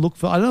look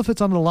for. I don't know if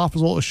it's under the Laugh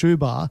Resort or Shoe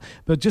Bar,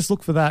 but just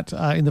look for that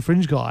in the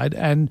Fringe guide.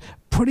 And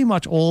pretty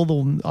much all of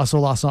them I saw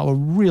last night were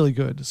really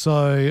good. So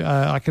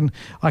I can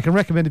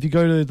recommend, if you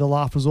go to the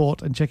Laugh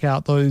Resort and check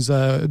out those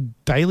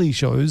daily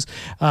shows,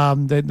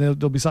 then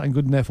there'll be something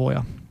good in there for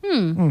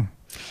you.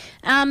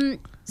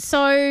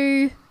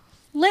 So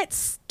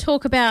let's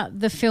talk about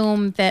the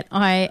film that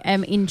I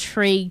am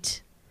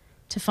intrigued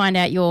to find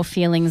out your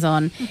feelings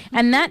on,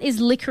 and that is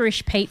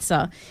Licorice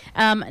Pizza.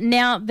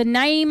 Now, the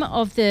name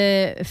of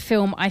the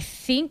film, I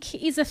think,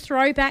 is a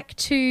throwback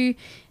to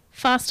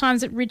Fast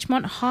Times at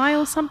Ridgemont High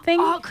or something.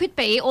 Oh, it could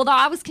be. Although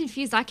I was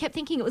confused. I kept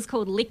thinking it was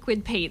called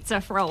Liquid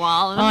Pizza for a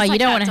while. And you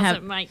don't want to have.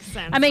 Doesn't make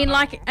sense. I mean,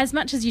 as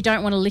much as you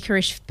don't want a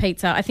licorice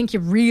pizza, I think you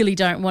really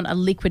don't want a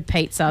liquid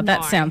pizza. No.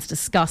 That sounds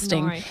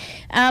disgusting.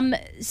 No.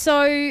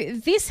 So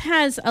this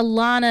has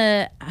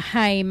Alana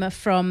Haim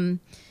from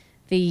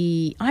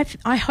the.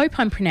 I hope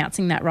I'm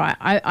pronouncing that right.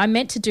 I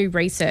meant to do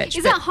research.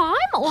 Is it Haim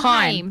or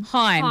Haim?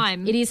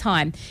 Haim. It is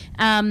Haim.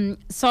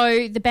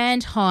 So the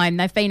band Haim,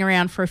 they've been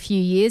around for a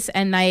few years,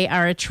 and they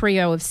are a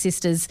trio of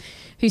sisters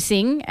who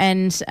sing,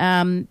 and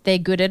they're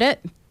good at it.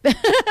 They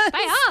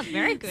are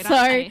very good.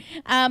 Aren't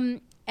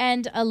they?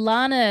 And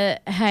Alana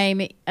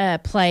Haim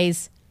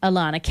plays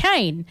Alana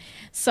Kane.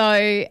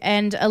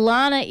 And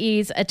Alana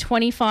is a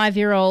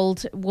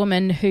 25-year-old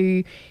woman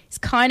who is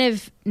kind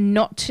of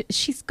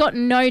she's got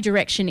no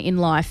direction in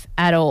life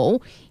at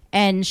all.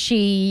 And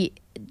she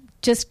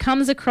just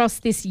comes across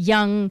this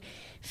young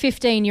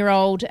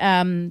 15-year-old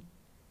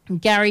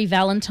Gary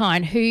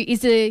Valentine, who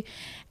is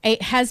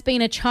has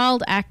been a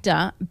child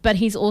actor, but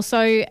he's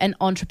also an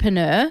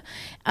entrepreneur,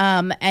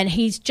 and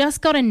he's just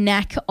got a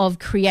knack of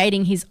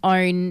creating his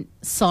own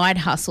side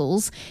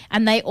hustles,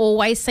 and they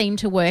always seem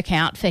to work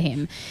out for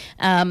him.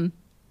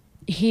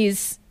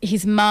 His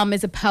mum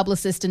is a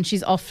publicist, and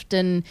she's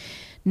often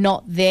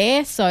not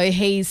there, so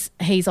he's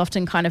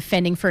often kind of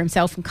fending for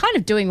himself and kind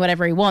of doing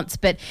whatever he wants.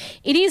 But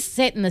it is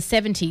set in the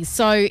 70s,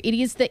 so it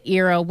is the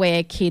era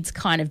where kids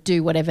kind of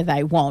do whatever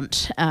they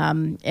want.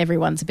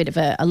 Everyone's a bit of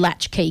a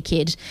latchkey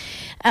kid.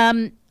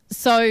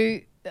 So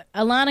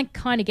Alana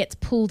kind of gets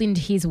pulled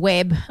into his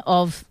web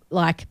of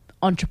like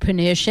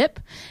entrepreneurship,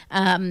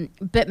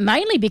 but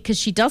mainly because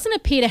she doesn't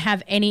appear to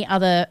have any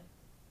other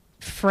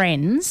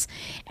friends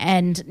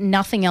and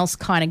nothing else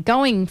kind of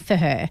going for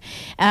her.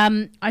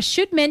 I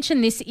should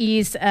mention this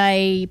is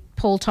a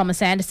Paul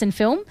Thomas Anderson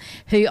film,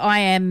 who I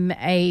am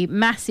a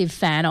massive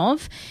fan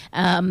of.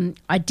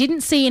 I didn't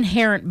see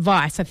Inherent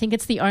Vice. I think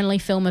it's the only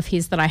film of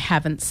his that I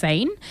haven't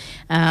seen,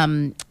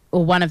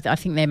 or one of I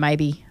think there may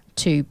be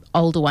two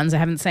older ones I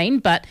haven't seen,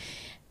 but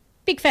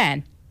big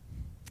fan.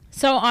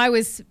 So I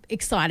was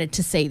excited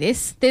to see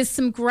this. There's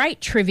some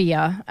great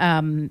trivia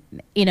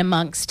in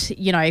amongst,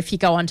 if you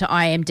go onto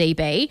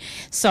IMDb.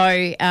 So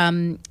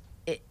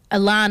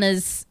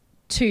Alana's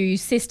two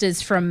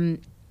sisters from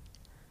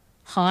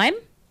Haim.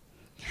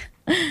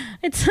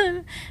 It's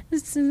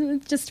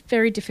just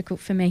very difficult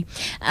for me.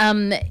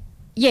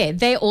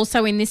 They're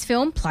also in this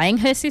film playing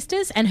her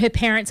sisters, and her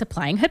parents are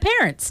playing her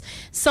parents.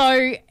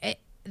 So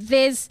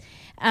there's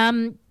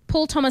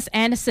Paul Thomas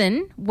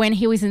Anderson, when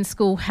he was in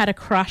school, had a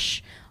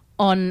crush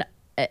on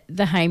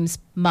the Haim's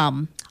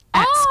mum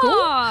at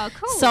school.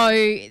 Cool.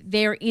 So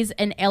there is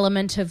an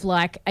element of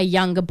like a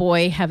younger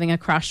boy having a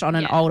crush on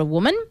an older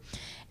woman.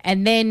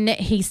 And then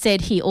he said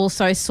he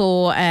also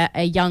saw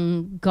a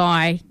young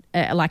guy,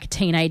 like a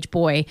teenage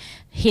boy,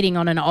 hitting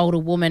on an older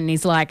woman.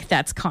 He's like,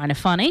 that's kind of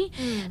funny.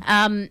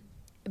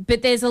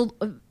 But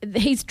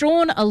he's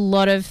drawn a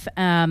lot of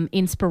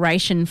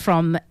inspiration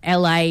from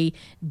LA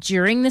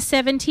during the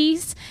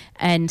 70s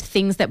and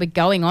things that were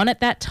going on at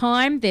that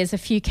time. There's a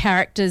few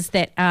characters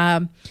that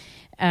are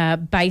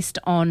based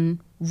on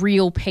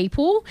real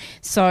people.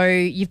 So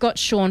you've got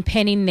Sean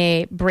Penn in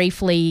there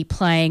briefly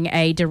playing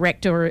a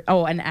director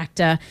or an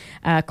actor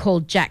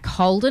called Jack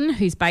Holden,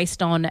 who's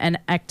based on an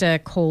actor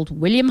called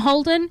William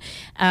Holden.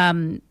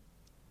 And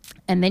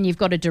then you've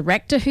got a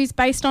director who's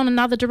based on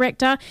another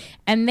director.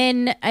 And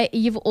then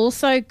you've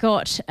also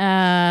got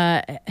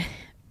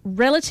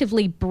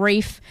relatively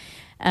brief,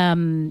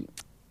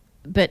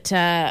 but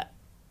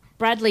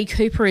Bradley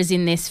Cooper is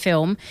in this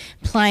film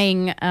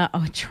playing,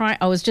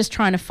 I was just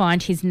trying to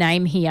find his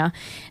name here.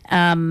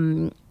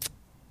 Sorry,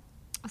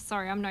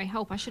 I'm no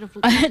help. I should have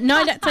looked.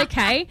 No, that's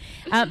okay.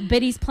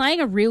 But he's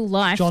playing a real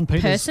life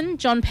person.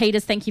 John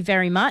Peters, thank you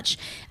very much.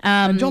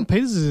 And John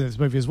Peters is in this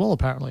movie as well,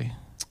 apparently.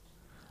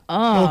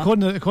 Well,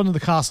 according to the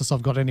cast list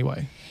I've got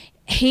anyway.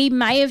 He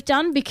may have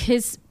done,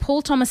 because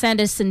Paul Thomas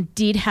Anderson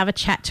did have a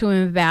chat to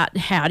him about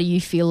how do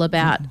you feel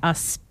about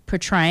us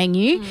portraying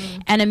you.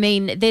 And I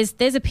mean, there's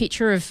a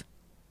picture of,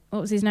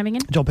 what was his name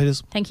again? John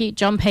Peters. Thank you,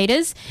 John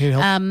Peters.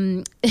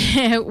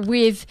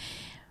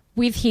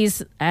 With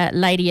his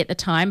lady at the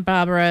time,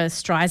 Barbara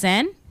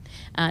Streisand,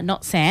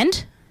 not San.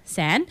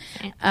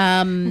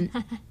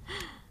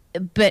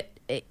 But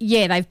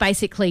yeah, they've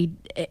basically,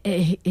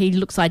 he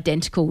looks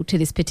identical to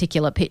this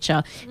particular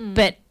picture.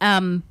 But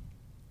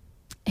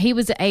he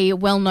was a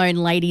well-known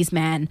ladies'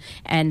 man,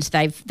 and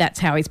that's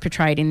how he's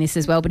portrayed in this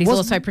as well. But he's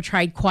also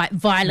portrayed quite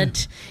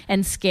violent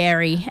and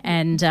scary,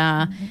 and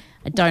I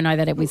don't know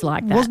that it was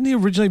like that. Wasn't he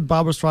originally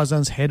Barbara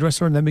Streisand's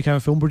hairdresser and then became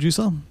a film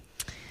producer?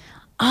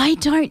 I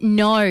don't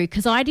know,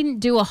 because I didn't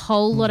do a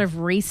whole lot of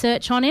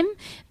research on him,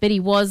 but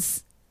he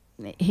was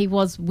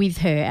with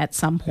her at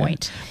some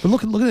point. Yeah. But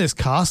look at this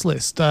cast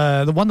list.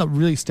 The one that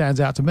really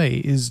stands out to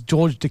me is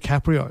George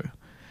DiCaprio.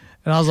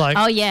 And I was like,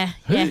 oh, yeah.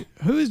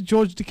 Who is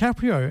George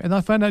DiCaprio? And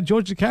I found out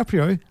George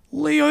DiCaprio,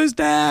 Leo's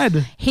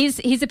dad.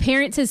 His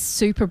appearance is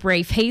super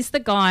brief. He's the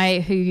guy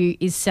who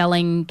is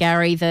selling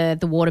Gary the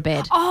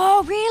waterbed.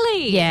 Oh,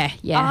 really? Yeah.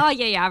 Oh,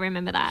 yeah, I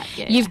remember that.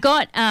 Yeah. You've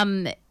got,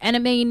 and I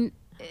mean,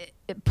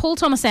 Paul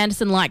Thomas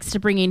Anderson likes to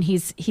bring in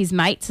his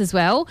mates as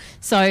well.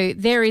 So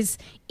there is,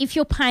 if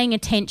you're paying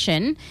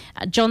attention,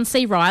 John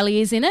C.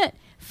 Reilly is in it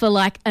for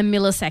like a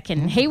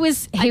millisecond.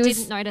 I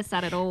didn't notice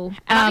that at all.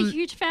 And I'm a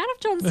huge fan of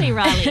John C.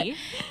 Reilly.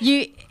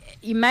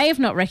 You may have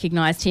not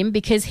recognised him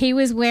because he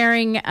was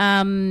wearing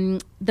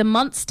the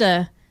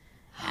Munster.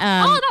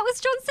 That was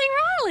John C.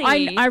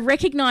 Reilly. I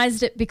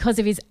recognised it because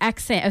of his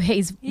accent, of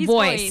his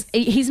voice.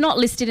 He's not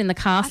listed in the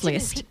cast list. I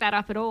didn't pick that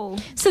up at all.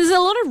 So there's a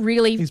lot of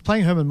really... He's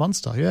playing Herman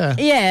Munster, yeah.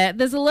 Yeah,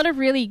 there's a lot of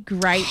really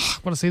great... I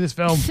want to see this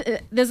film.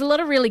 There's a lot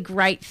of really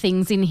great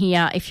things in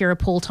here if you're a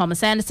Paul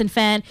Thomas Anderson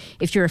fan,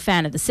 if you're a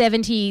fan of the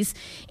 70s,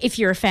 if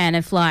you're a fan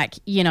of like,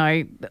 you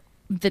know...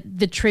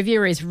 The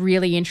trivia is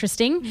really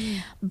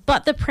interesting.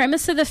 But the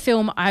premise of the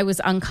film I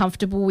was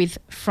uncomfortable with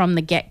from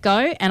the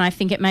get-go, and I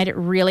think it made it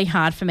really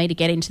hard for me to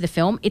get into the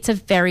film. It's a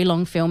very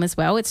long film as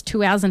well. It's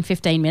 2 hours and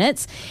 15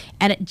 minutes,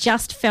 and it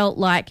just felt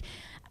like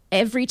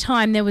every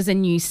time there was a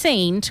new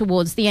scene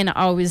towards the end,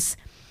 I was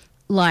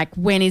like,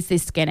 when is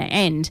this going to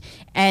end?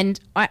 And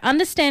I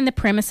understand the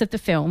premise of the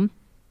film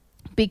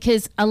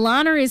because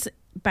Alana is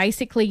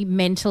basically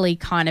mentally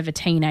kind of a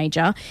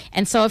teenager,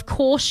 and so of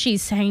course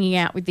she's hanging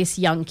out with this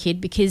young kid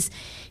because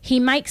he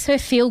makes her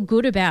feel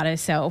good about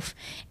herself,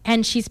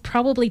 and she's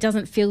probably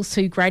doesn't feel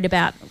too great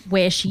about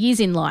where she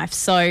is in life.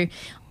 So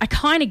I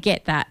kind of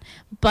get that,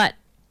 but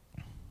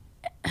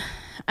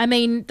I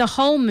mean the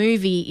whole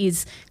movie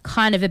is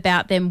kind of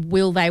about them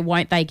will they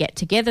won't they get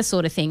together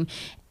sort of thing,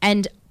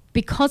 and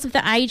because of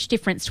the age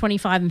difference,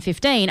 25 and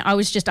 15, I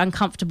was just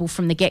uncomfortable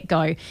from the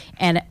get-go,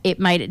 and it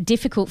made it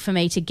difficult for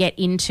me to get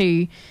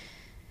into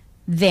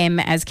them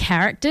as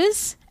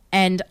characters,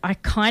 and I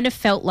kind of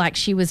felt like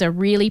she was a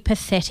really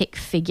pathetic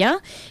figure.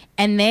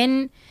 And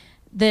then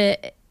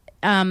the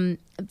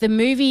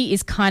movie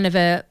is kind of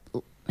a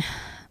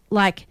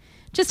like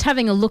just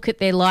having a look at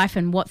their life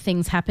and what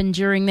things happened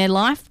during their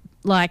life.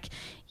 Like,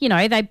 you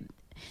know, the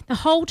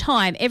whole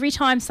time, every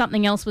time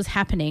something else was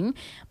happening,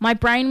 my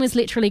brain was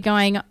literally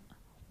going,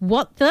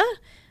 what the?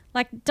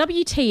 Like,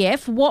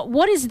 WTF?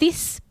 What is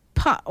this?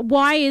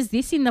 Why is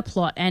this in the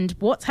plot? And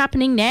what's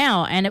happening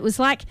now? And it was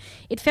like,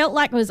 it felt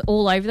like it was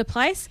all over the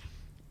place,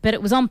 but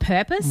it was on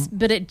purpose.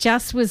 But it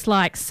just was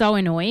like so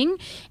annoying.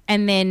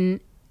 And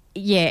then,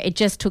 yeah, it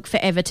just took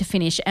forever to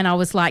finish. And I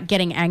was like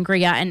getting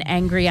angrier and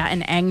angrier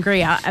and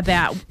angrier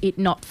about it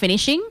not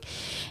finishing.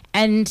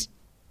 And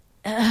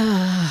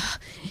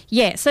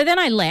yeah, so then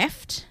I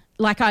left.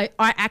 Like I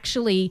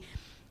actually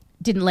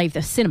didn't leave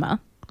the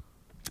cinema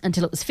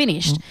until it was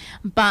finished.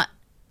 But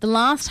the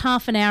last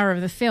half an hour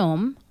of the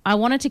film, I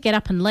wanted to get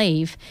up and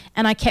leave,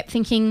 and I kept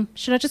thinking,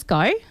 should I just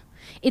go?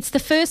 It's the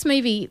first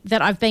movie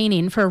that I've been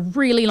in for a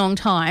really long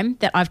time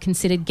that I've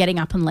considered getting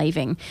up and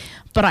leaving.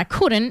 But I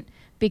couldn't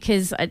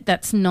because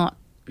that's not...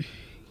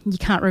 You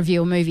can't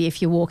review a movie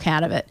if you walk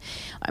out of it.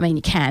 I mean,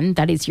 you can.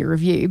 That is your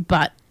review.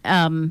 But...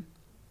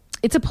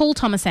 it's a Paul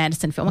Thomas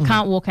Anderson film. I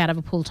can't walk out of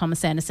a Paul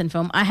Thomas Anderson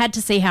film. I had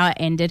to see how it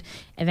ended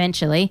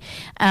eventually.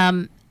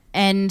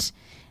 And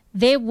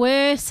there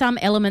were some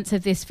elements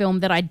of this film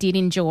that I did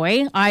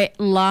enjoy. I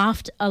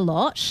laughed a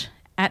lot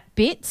at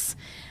bits,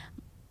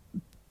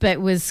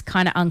 but was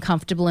kind of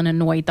uncomfortable and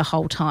annoyed the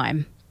whole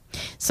time.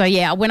 So,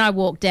 yeah, when I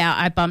walked out,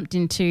 I bumped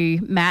into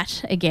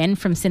Matt again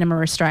from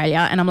Cinema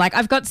Australia, and I'm like,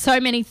 I've got so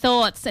many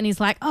thoughts. And he's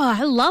like, oh,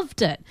 I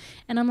loved it.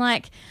 And I'm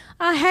like,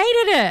 I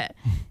hated it.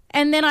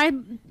 And then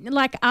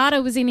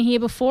Ada was in here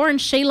before and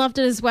she loved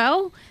it as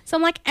well. So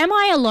I'm like, am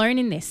I alone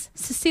in this?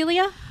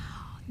 Cecilia?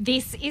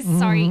 This is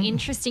so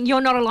interesting.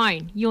 You're not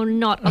alone. You're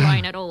not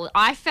alone at all.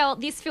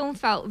 This film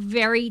felt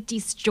very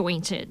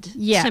disjointed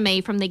to me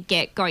from the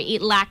get-go.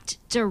 It lacked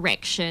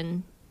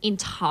direction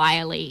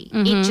entirely.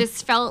 It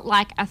just felt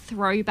like a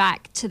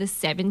throwback to the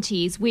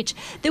 70s, which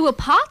there were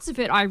parts of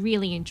it I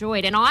really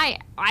enjoyed, and I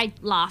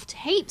laughed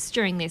heaps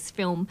during this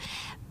film.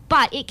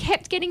 But it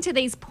kept getting to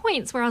these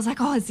points where I was like,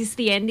 oh, is this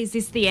the end? Is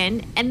this the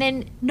end? And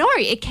then, no,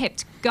 it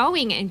kept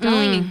going and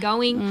going and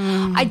going.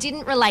 I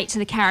didn't relate to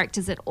the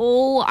characters at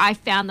all. I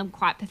found them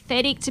quite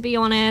pathetic, to be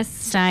honest.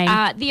 Same.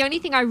 The only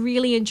thing I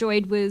really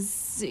enjoyed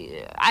was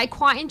I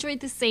quite enjoyed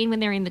the scene when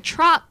they're in the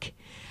truck.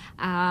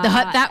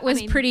 That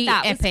was pretty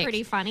epic. That was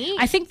pretty funny.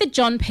 I think the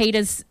John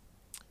Peters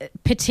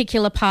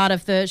particular part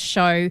of the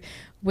show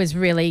was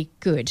really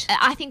good.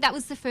 I think that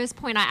was the first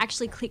point I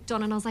actually clicked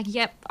on, and I was like,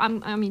 yep,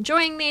 I'm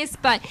enjoying this,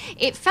 but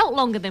it felt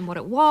longer than what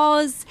it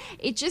was.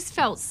 It just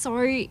felt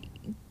so,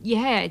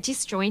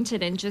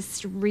 disjointed and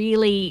just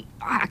really,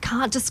 I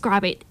can't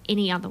describe it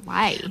any other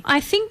way. I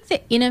think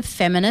the inner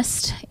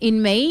feminist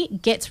in me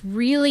gets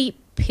really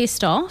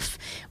pissed off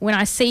when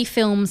I see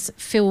films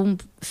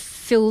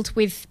filled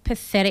with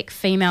pathetic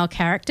female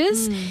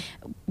characters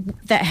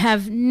that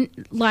have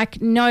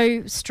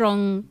no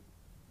strong,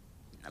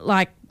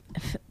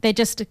 they're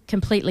just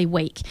completely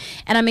weak.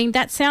 And I mean,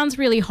 that sounds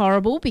really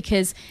horrible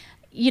because,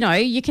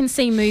 you can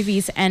see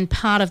movies and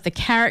part of the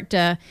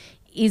character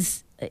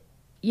is,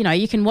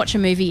 you can watch a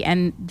movie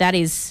and that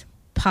is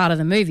part of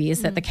the movie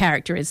is that the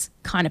character is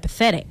kind of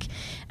pathetic.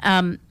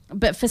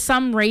 But for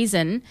some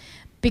reason,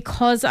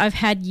 because I've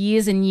had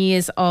years and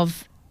years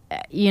of,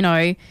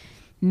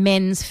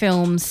 men's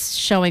films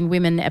showing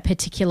women a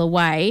particular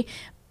way,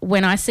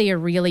 when I see a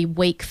really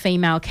weak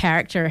female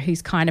character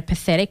who's kind of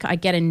pathetic, I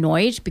get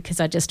annoyed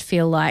because I just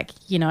feel like,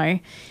 And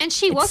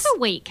she was a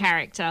weak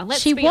character.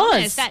 Let's be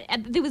honest.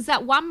 There was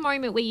that one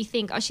moment where you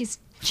think, oh, she's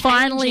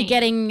finally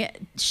getting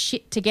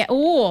shit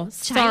together.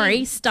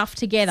 Stuff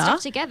together.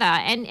 Stuff together,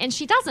 and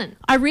she doesn't.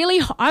 I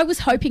was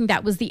hoping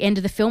that was the end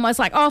of the film. I was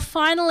like, oh,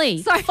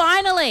 finally.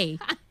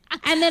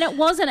 And then it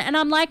wasn't. And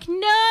I'm like,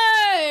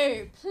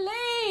 no,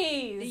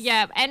 please.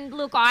 Yeah. And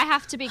look, I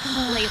have to be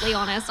completely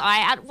honest.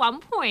 At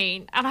one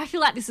point, and I feel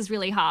like this is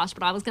really harsh,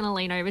 but I was going to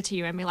lean over to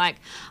you and be like,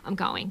 I'm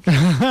going.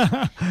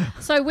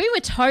 So we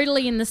were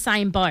totally in the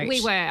same boat.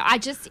 We were.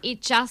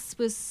 It just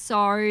was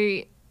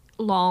so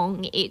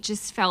long. It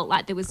just felt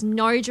like there was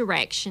no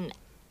direction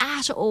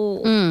at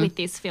all with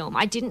this film.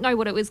 I didn't know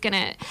what it was going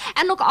to...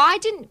 And look, I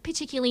didn't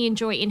particularly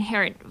enjoy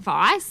Inherent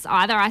Vice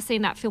either. I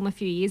seen that film a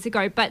few years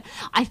ago, but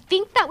I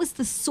think that was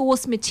the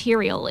source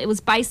material. It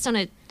was based on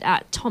a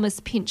Thomas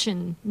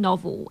Pynchon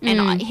novel,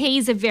 and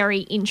he's a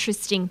very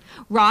interesting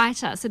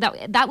writer. So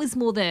that was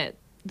more the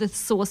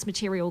source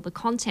material, the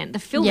content. The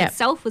film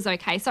itself was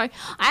okay. So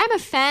I am a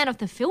fan of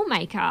the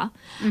filmmaker,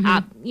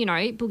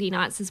 Boogie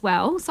Nights as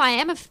well. So I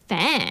am a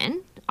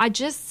fan.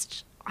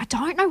 I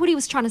don't know what he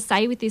was trying to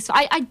say with this.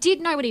 I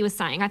did know what he was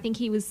saying. I think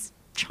he was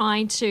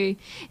trying to,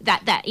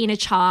 that inner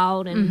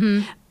child.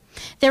 And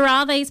there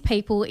are these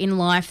people in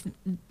life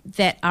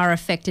that are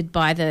affected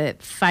by the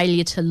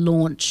failure to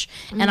launch.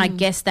 And I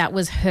guess that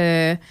was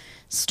her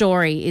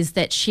story, is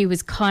that she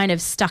was kind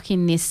of stuck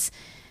in this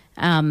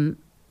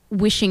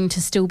wishing to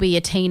still be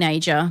a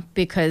teenager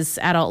because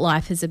adult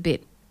life is a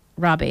bit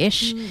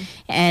rubbish.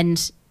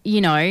 And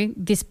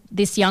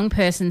this young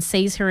person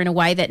sees her in a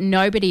way that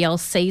nobody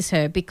else sees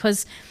her,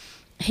 because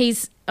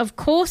of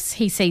course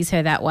he sees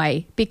her that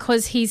way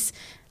because he's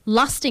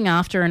lusting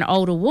after an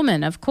older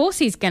woman. Of course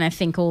he's going to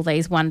think all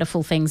these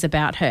wonderful things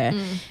about her.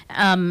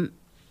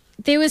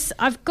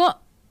 I've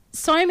got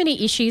so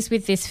many issues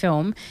with this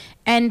film,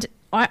 and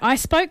I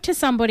spoke to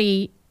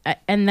somebody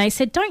and they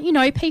said, don't you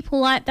know people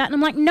like that? And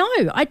I'm like, no,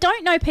 I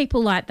don't know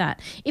people like that.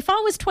 If I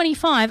was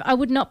 25, I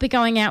would not be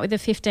going out with a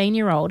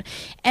 15-year-old.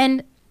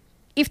 And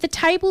if the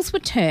tables were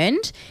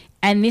turned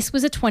and this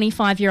was a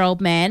 25-year-old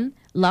man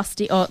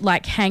lusty or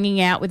hanging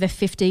out with a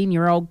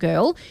 15-year-old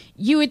girl,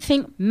 you would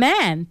think,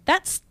 man,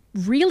 that's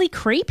really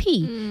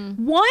creepy.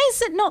 Why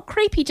is it not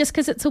creepy just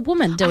because it's a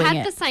woman doing it? I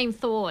had the same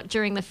thought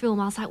during the film.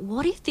 I was like,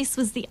 what if this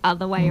was the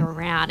other way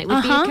around? It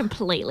would be a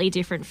completely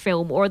different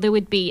film, or there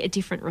would be a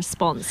different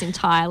response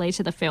entirely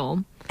to the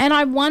film. And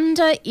I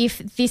wonder if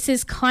this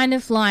is kind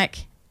of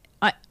like...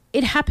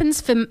 It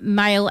happens for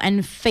male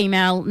and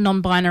female,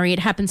 non-binary. It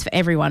happens for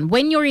everyone.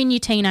 When you're in your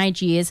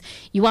teenage years,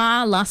 you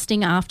are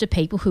lusting after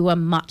people who are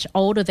much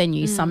older than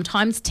you,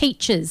 sometimes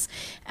teachers,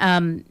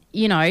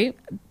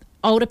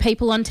 older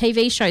people on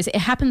TV shows. It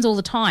happens all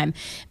the time.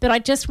 But I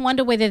just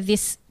wonder whether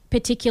this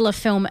particular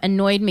film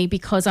annoyed me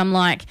because I'm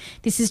like,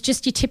 this is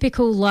just your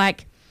typical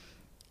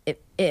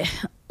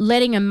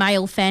letting a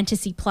male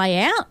fantasy play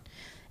out.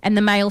 And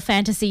the male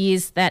fantasy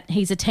is that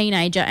he's a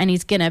teenager and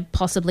he's going to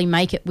possibly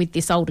make it with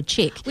this older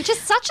chick. Which is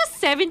such a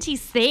 70s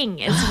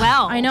thing as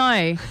well. I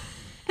know.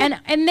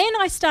 And then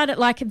I started,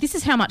 like, this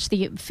is how much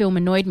the film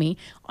annoyed me.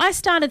 I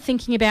started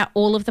thinking about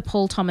all of the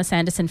Paul Thomas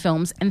Anderson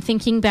films and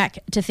thinking back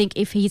to think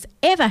if he's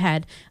ever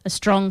had a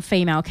strong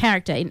female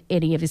character in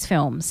any of his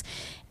films.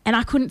 And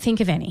I couldn't think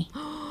of any.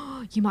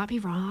 You might be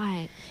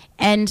right.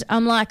 And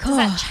I'm like, Does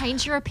that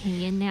change your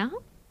opinion now?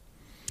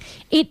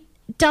 It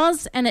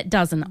does and it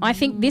doesn't. I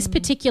think this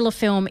particular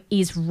film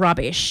is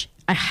rubbish.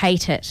 I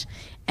hate it,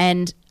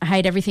 and I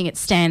hate everything it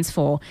stands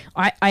for.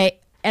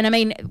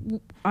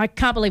 I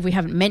can't believe we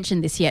haven't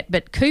mentioned this yet,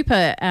 but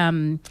Cooper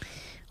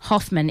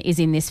Hoffman is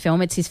in this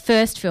film. It's his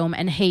first film,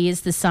 and he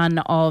is the son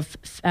of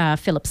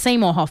Philip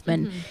Seymour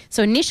Hoffman. Mm-hmm.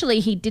 So initially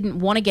he didn't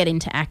want to get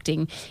into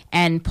acting,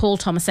 and Paul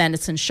Thomas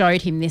Anderson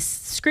showed him this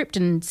script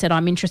and said,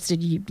 I'm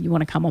interested, you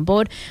want to come on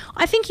board?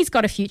 I think he's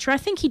got a future. I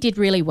think he did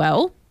really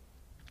well.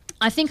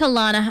 I think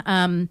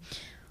Alana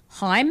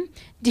Haim,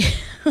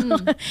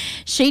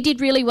 she did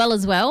really well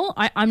as well.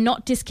 I'm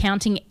not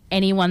discounting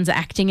anyone's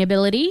acting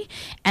ability,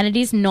 and it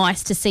is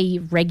nice to see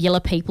regular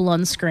people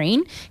on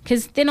screen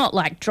because they're not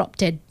like drop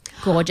dead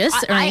gorgeous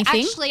or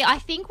anything. I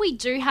think we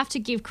do have to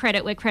give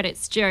credit where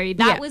credit's due.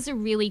 That was a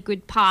really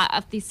good part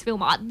of this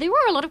film. There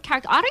were a lot of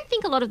characters. I don't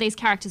think a lot of these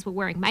characters were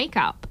wearing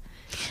makeup.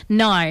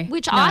 No.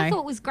 I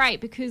thought was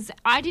great because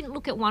I didn't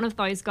look at one of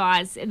those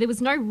guys. There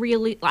was no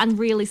really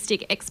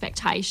unrealistic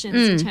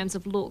expectations in terms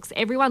of looks.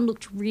 Everyone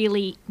looked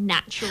really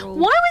natural.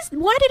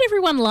 Why did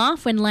everyone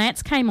laugh when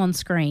Lance came on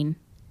screen?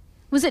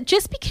 Was it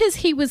just because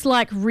he was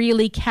like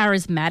really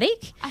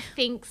charismatic? I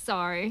think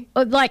so.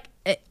 Or like,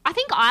 I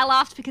think I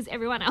laughed because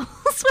everyone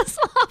else was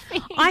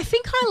laughing. I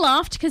think I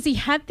laughed because he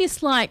had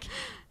this like.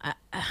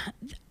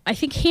 I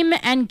think him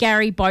and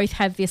Gary both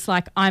have this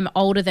like, I'm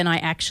older than I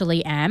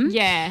actually am.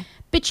 Yeah.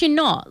 But you're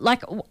not.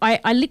 Like,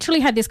 I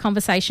literally had this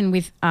conversation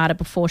with Ada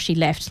before she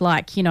left.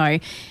 Like, you know,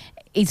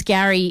 is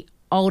Gary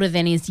older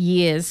than his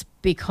years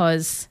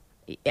because,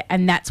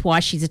 and that's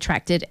why she's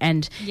attracted,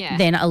 and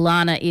then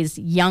Alana is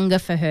younger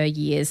for her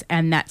years,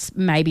 and that's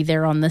maybe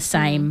they're on the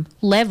same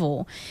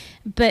level.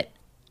 But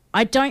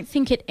I don't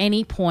think at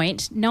any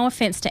point, no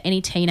offense to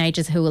any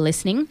teenagers who are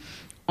listening,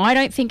 I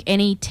don't think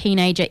any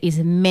teenager is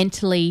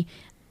mentally,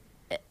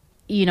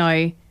 you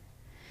know,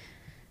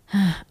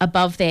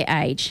 above their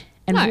age.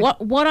 And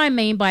what I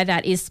mean by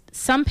that is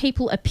some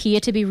people appear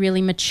to be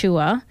really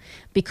mature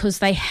because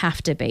they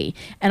have to be.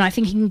 And I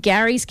think in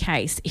Gary's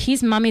case,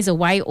 his mum is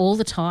away all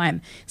the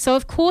time. So,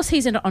 of course,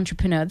 he's an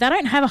entrepreneur. They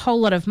don't have a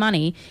whole lot of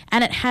money,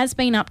 and it has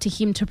been up to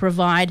him to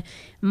provide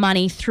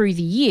money through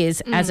the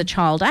years as a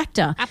child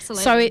actor.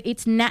 Absolutely. So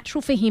it's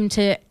natural for him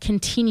to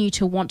continue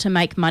to want to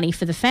make money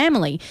for the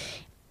family.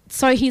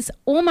 So he's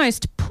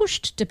almost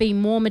pushed to be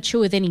more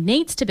mature than he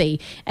needs to be.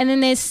 And then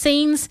there's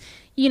scenes,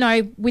 you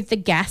know, with the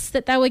gas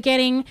that they were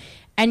getting,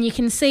 and you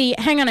can see,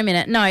 hang on a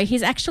minute, no,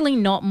 he's actually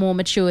not more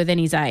mature than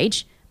his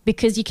age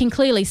because you can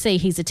clearly see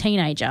he's a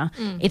teenager.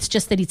 It's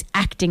just that he's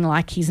acting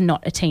like he's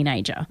not a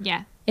teenager.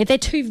 Yeah. They're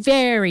two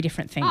very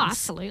different things. Oh,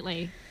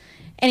 absolutely.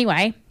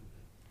 Anyway,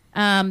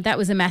 that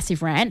was a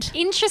massive rant.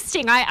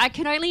 Interesting. I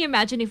can only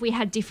imagine if we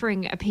had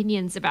differing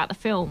opinions about the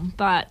film,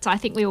 but I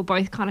think we were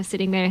both kind of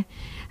sitting there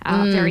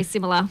very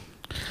similar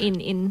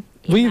in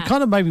well, you that.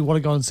 kind of made me want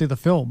to go and see the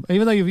film.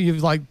 Even though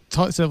you've like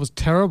said it was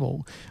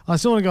terrible, I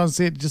still want to go and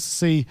see it just to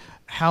see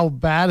how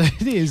bad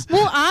it is.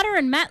 Well, Ada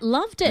and Matt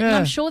loved it, and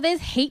I'm sure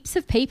there's heaps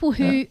of people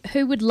who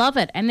would love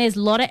it, and there's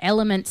a lot of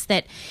elements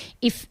that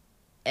if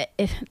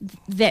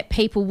that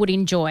people would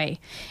enjoy.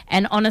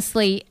 And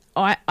honestly,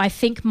 I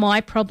think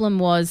my problem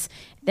was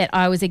that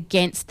I was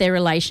against their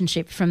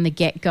relationship from the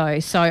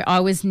get-go. So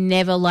I was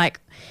never like,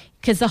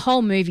 because the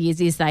whole movie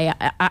is they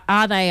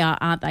are they or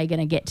aren't they going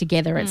to get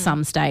together at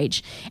some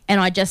stage? And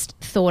I just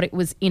thought it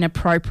was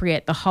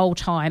inappropriate the whole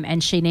time,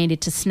 and she needed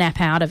to snap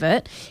out of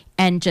it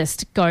and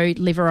just go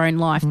live her own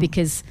life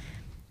because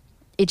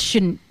it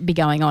shouldn't be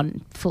going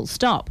on full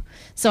stop.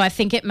 So I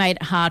think it made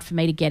it hard for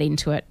me to get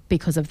into it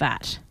because of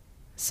that.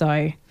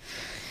 So,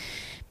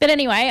 but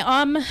anyway,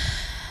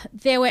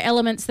 there were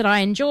elements that I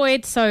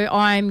enjoyed, so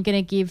I'm going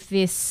to give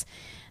this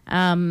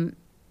 2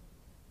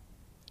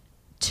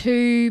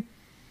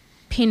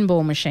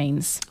 pinball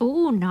machines.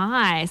 Oh,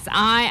 nice.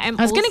 I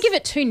was going to give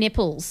it 2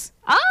 nipples.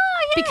 Oh,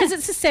 yeah. Because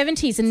it's the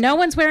 70s and no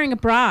one's wearing a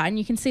bra and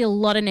you can see a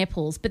lot of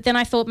nipples. But then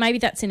I thought maybe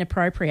that's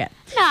inappropriate.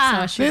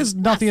 Nah. There's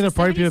nothing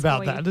inappropriate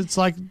about that. It's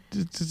like,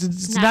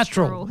 it's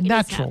natural. It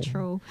is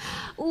natural.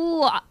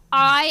 Oh,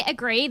 I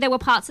agree. There were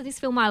parts of this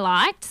film I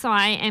liked, so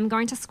I am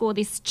going to score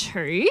this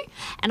 2,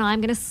 and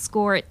I'm going to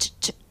score it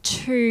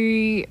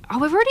 2. Oh,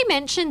 we've already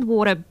mentioned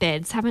water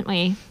beds, haven't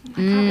we? I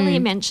can't really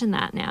mention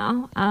that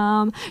now.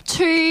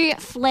 2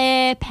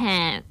 flare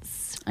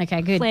pants.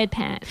 Okay, good. Flared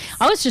pants.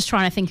 I was just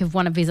trying to think of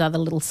one of his other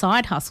little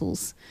side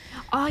hustles.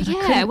 Oh,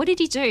 yeah. What did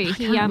he do? I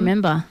can't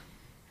remember.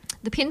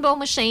 The pinball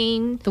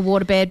machine. The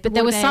waterbed. But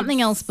there was Waterbeds. something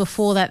else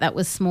before that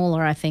was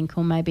smaller, I think,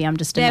 or maybe I'm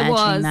just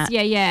imagining that.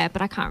 Yeah,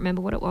 but I can't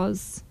remember what it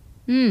was.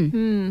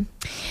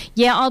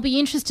 Yeah, I'll be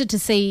interested to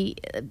see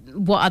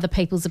what other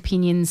people's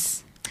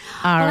opinions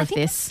are Well, I of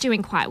think this. it's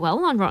doing quite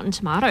well on Rotten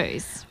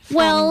Tomatoes. From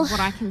Well- what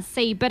I can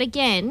see, but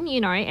again,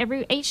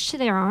 each to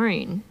their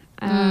own.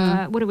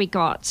 What do we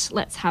got?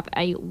 Let's have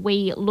a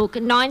wee look.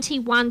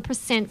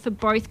 91% for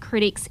both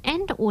critics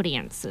and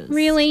audiences.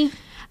 Really?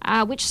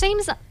 Which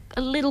seems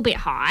a little bit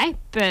high,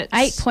 but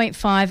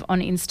 8.5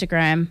 on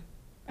Instagram.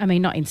 I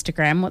mean, not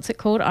Instagram. What's it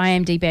called?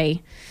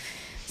 IMDb.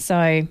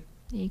 So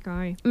there you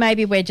go.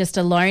 maybe we're just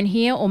alone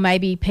here, or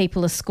maybe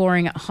people are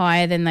scoring it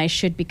higher than they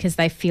should because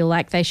they feel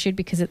like they should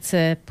because it's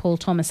a Paul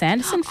Thomas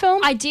Anderson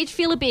film. I did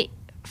feel a bit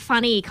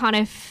funny, kind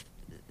of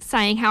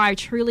saying how I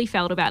truly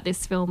felt about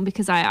this film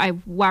because I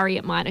worry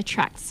it might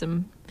attract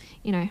some,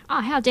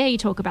 how dare you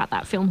talk about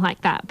that film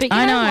like that? But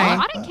I know.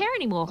 what? I don't care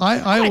anymore. I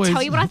I'm always to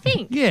tell you what I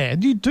think. Yeah,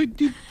 you do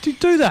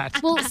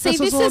that. Well, That's see, what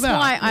this it's all is about.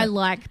 why I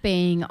like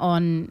being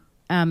on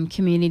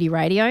community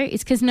radio.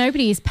 It's because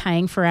nobody is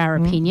paying for our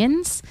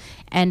opinions,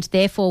 and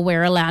therefore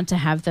we're allowed to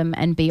have them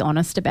and be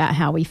honest about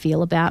how we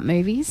feel about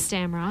movies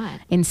Damn right.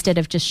 instead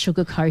of just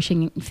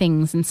sugarcoating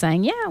things and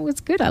saying, yeah, it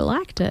was good, I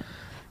liked it.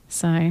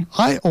 So,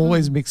 I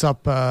always mix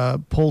up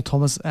Paul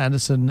Thomas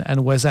Anderson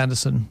and Wes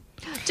Anderson.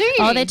 Do you?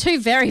 oh, they're two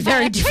very,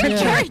 very different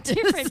very characters.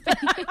 different.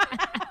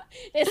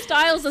 Their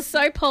styles are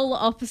so polar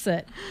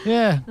opposite.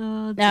 Yeah.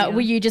 Now, were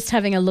you just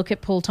having a look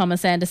at Paul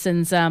Thomas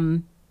Anderson's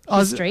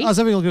history? I was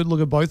having a look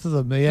at both of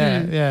them.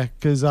 Yeah, yeah,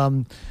 because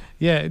when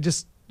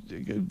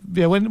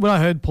I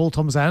heard Paul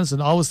Thomas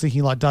Anderson, I was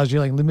thinking like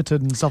Darjeeling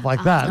Limited and stuff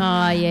like that.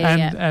 Oh,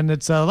 yeah, and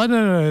it's like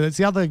no, it's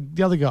the other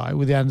guy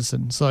with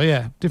Anderson. So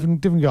yeah,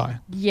 different guy.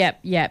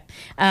 Yep.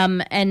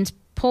 And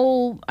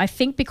Paul, I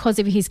think because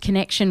of his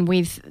connection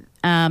with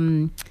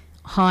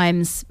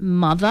Haim's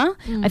mother,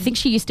 I think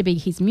she used to be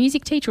his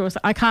music teacher, or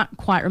I can't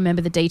quite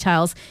remember the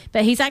details,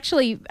 but he's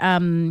actually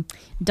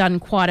done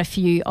quite a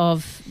few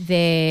of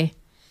their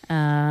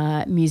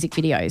music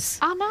videos.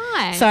 Oh,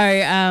 nice. So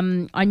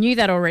I knew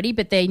that already,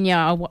 but then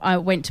I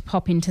went to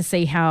pop in to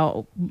see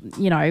how,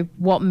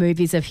 what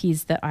movies of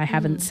his that I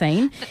haven't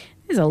seen.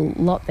 There's a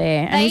lot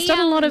there, and he's done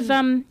a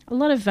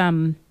lot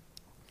of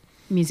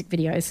music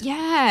videos.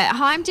 Yeah,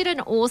 Haim did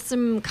an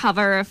awesome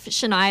cover of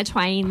Shania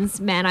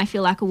Twain's "Man, I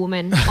Feel Like a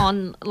Woman"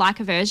 on Like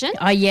a Version.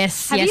 Oh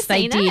yes, Have yes, you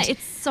they seen did. it?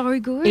 It's so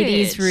good. It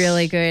is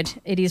really good.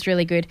 It is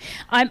really good.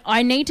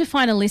 I need to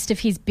find a list of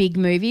his big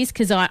movies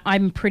because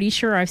I'm pretty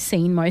sure I've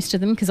seen most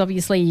of them because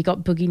obviously you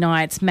got Boogie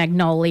Nights,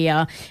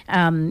 Magnolia,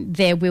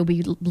 There Will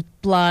Be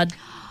Blood,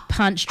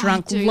 Punch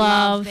Drunk I do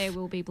Love. There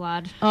Will Be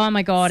Blood. Oh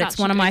my God, Such it's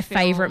one a of my good film.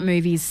 favourite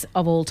movies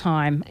of all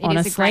time, It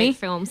honestly. is a great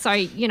film. So,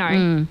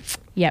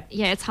 Yep.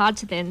 yeah, it's hard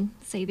to then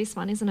see this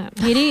one, isn't it?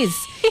 It is.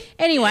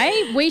 Anyway,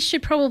 we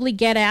should probably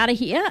get out of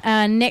here.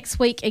 Next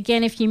week,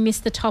 again, if you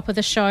missed the top of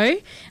the show,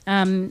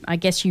 I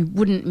guess you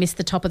wouldn't miss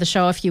the top of the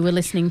show if you were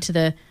listening to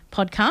the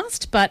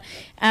podcast. But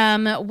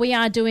we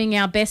are doing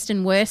our best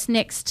and worst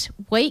next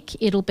week.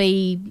 It'll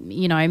be,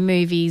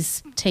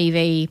 movies,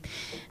 TV,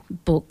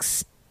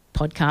 books,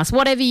 podcasts,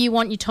 whatever you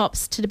want your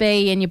tops to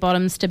be and your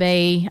bottoms to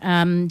be.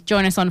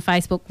 Join us on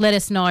Facebook. Let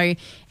us know,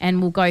 and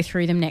we'll go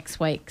through them next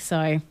week.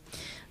 So,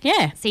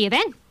 yeah. See you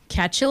then.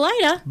 Catch you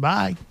later.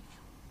 Bye.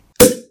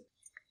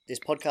 This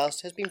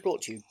podcast has been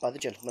brought to you by the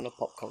Gentlemen of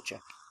Pop Culture.